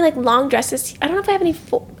 if I have any like long dresses. I don't know if I have any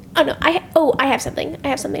full. Oh no, I have something. I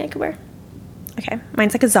have something I could wear. Okay.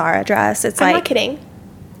 Mine's like a Zara dress. It's I'm like, not kidding.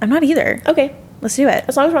 I'm not either. Okay, Let's do it.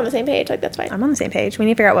 as long as we're on the same page, like that's fine. I'm on the same page. We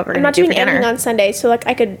need to figure out what we're I'm going not to do doing for dinner. anything on Sunday, so like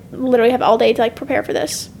I could literally have all day to like prepare for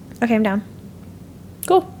this. Okay, I'm down.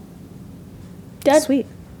 Cool. Dead. Sweet.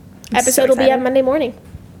 I'm Episode so will be excited. on Monday morning.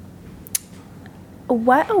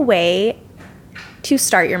 What a way to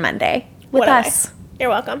start your Monday with What a way. us. You're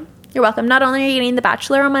welcome. You're welcome. Not only are you getting The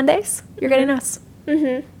Bachelor on Mondays, you're getting us.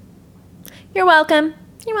 Mm-hmm. You're welcome.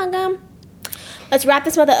 You're welcome. Let's wrap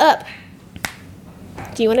this mother up.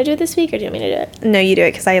 Do you want to do it this week, or do you want me to do it? No, you do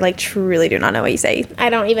it because I like truly do not know what you say. I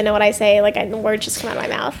don't even know what I say. Like, the words just come out of my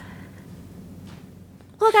mouth.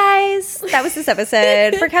 Well, guys, that was this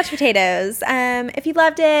episode for Couch Potatoes. If you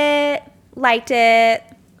loved it, liked it,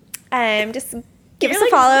 just give us a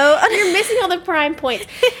follow. You're missing all the prime points.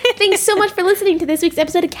 Thanks so much for listening to this week's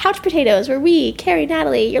episode of Couch Potatoes, where we, Carrie,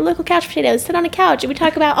 Natalie, your local couch potatoes, sit on a couch and we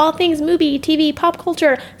talk about all things movie, TV, pop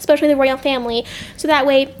culture, especially the royal family. So that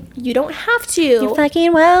way, you don't have to. You're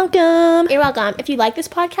fucking welcome. You're welcome. If you like this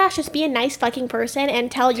podcast, just be a nice fucking person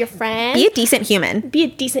and tell your friends. Be a decent human. Be a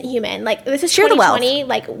decent human. Like, this is Share the wealth. 2020.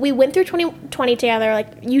 Like, we went through 2020 together.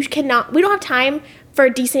 Like, we don't have time for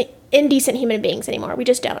indecent human beings anymore. We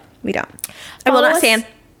just don't. We don't. I will Follow not us- stand.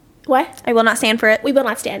 What? I will not stand for it. We will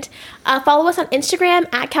not stand. Follow us on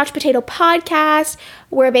Instagram at Couch Potato Podcast.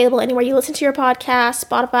 We're available anywhere you listen to your podcast: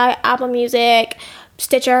 Spotify, Apple Music,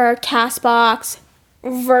 Stitcher, Castbox,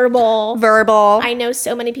 Verbal. Verbal. I know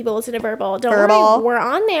so many people listen to Verbal. Don't Verbal. worry, we're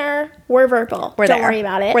on there. We're Verbal. We're Don't there. worry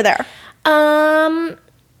about it. We're there.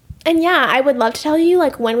 And yeah, I would love to tell you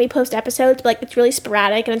like when we post episodes, but like it's really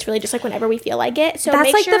sporadic and it's really just like whenever we feel like it. So That's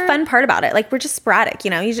make like sure, the fun part about it. Like we're just sporadic,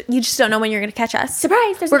 you know. You just don't know when you're gonna catch us.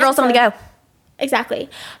 surprise. There's We're an girls on the episode. go. Exactly.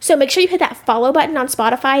 So make sure you hit that follow button on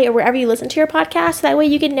Spotify or wherever you listen to your podcast. So that way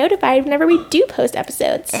you get notified whenever we do post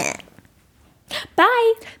episodes.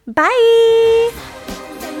 Bye. Bye.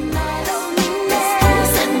 No matter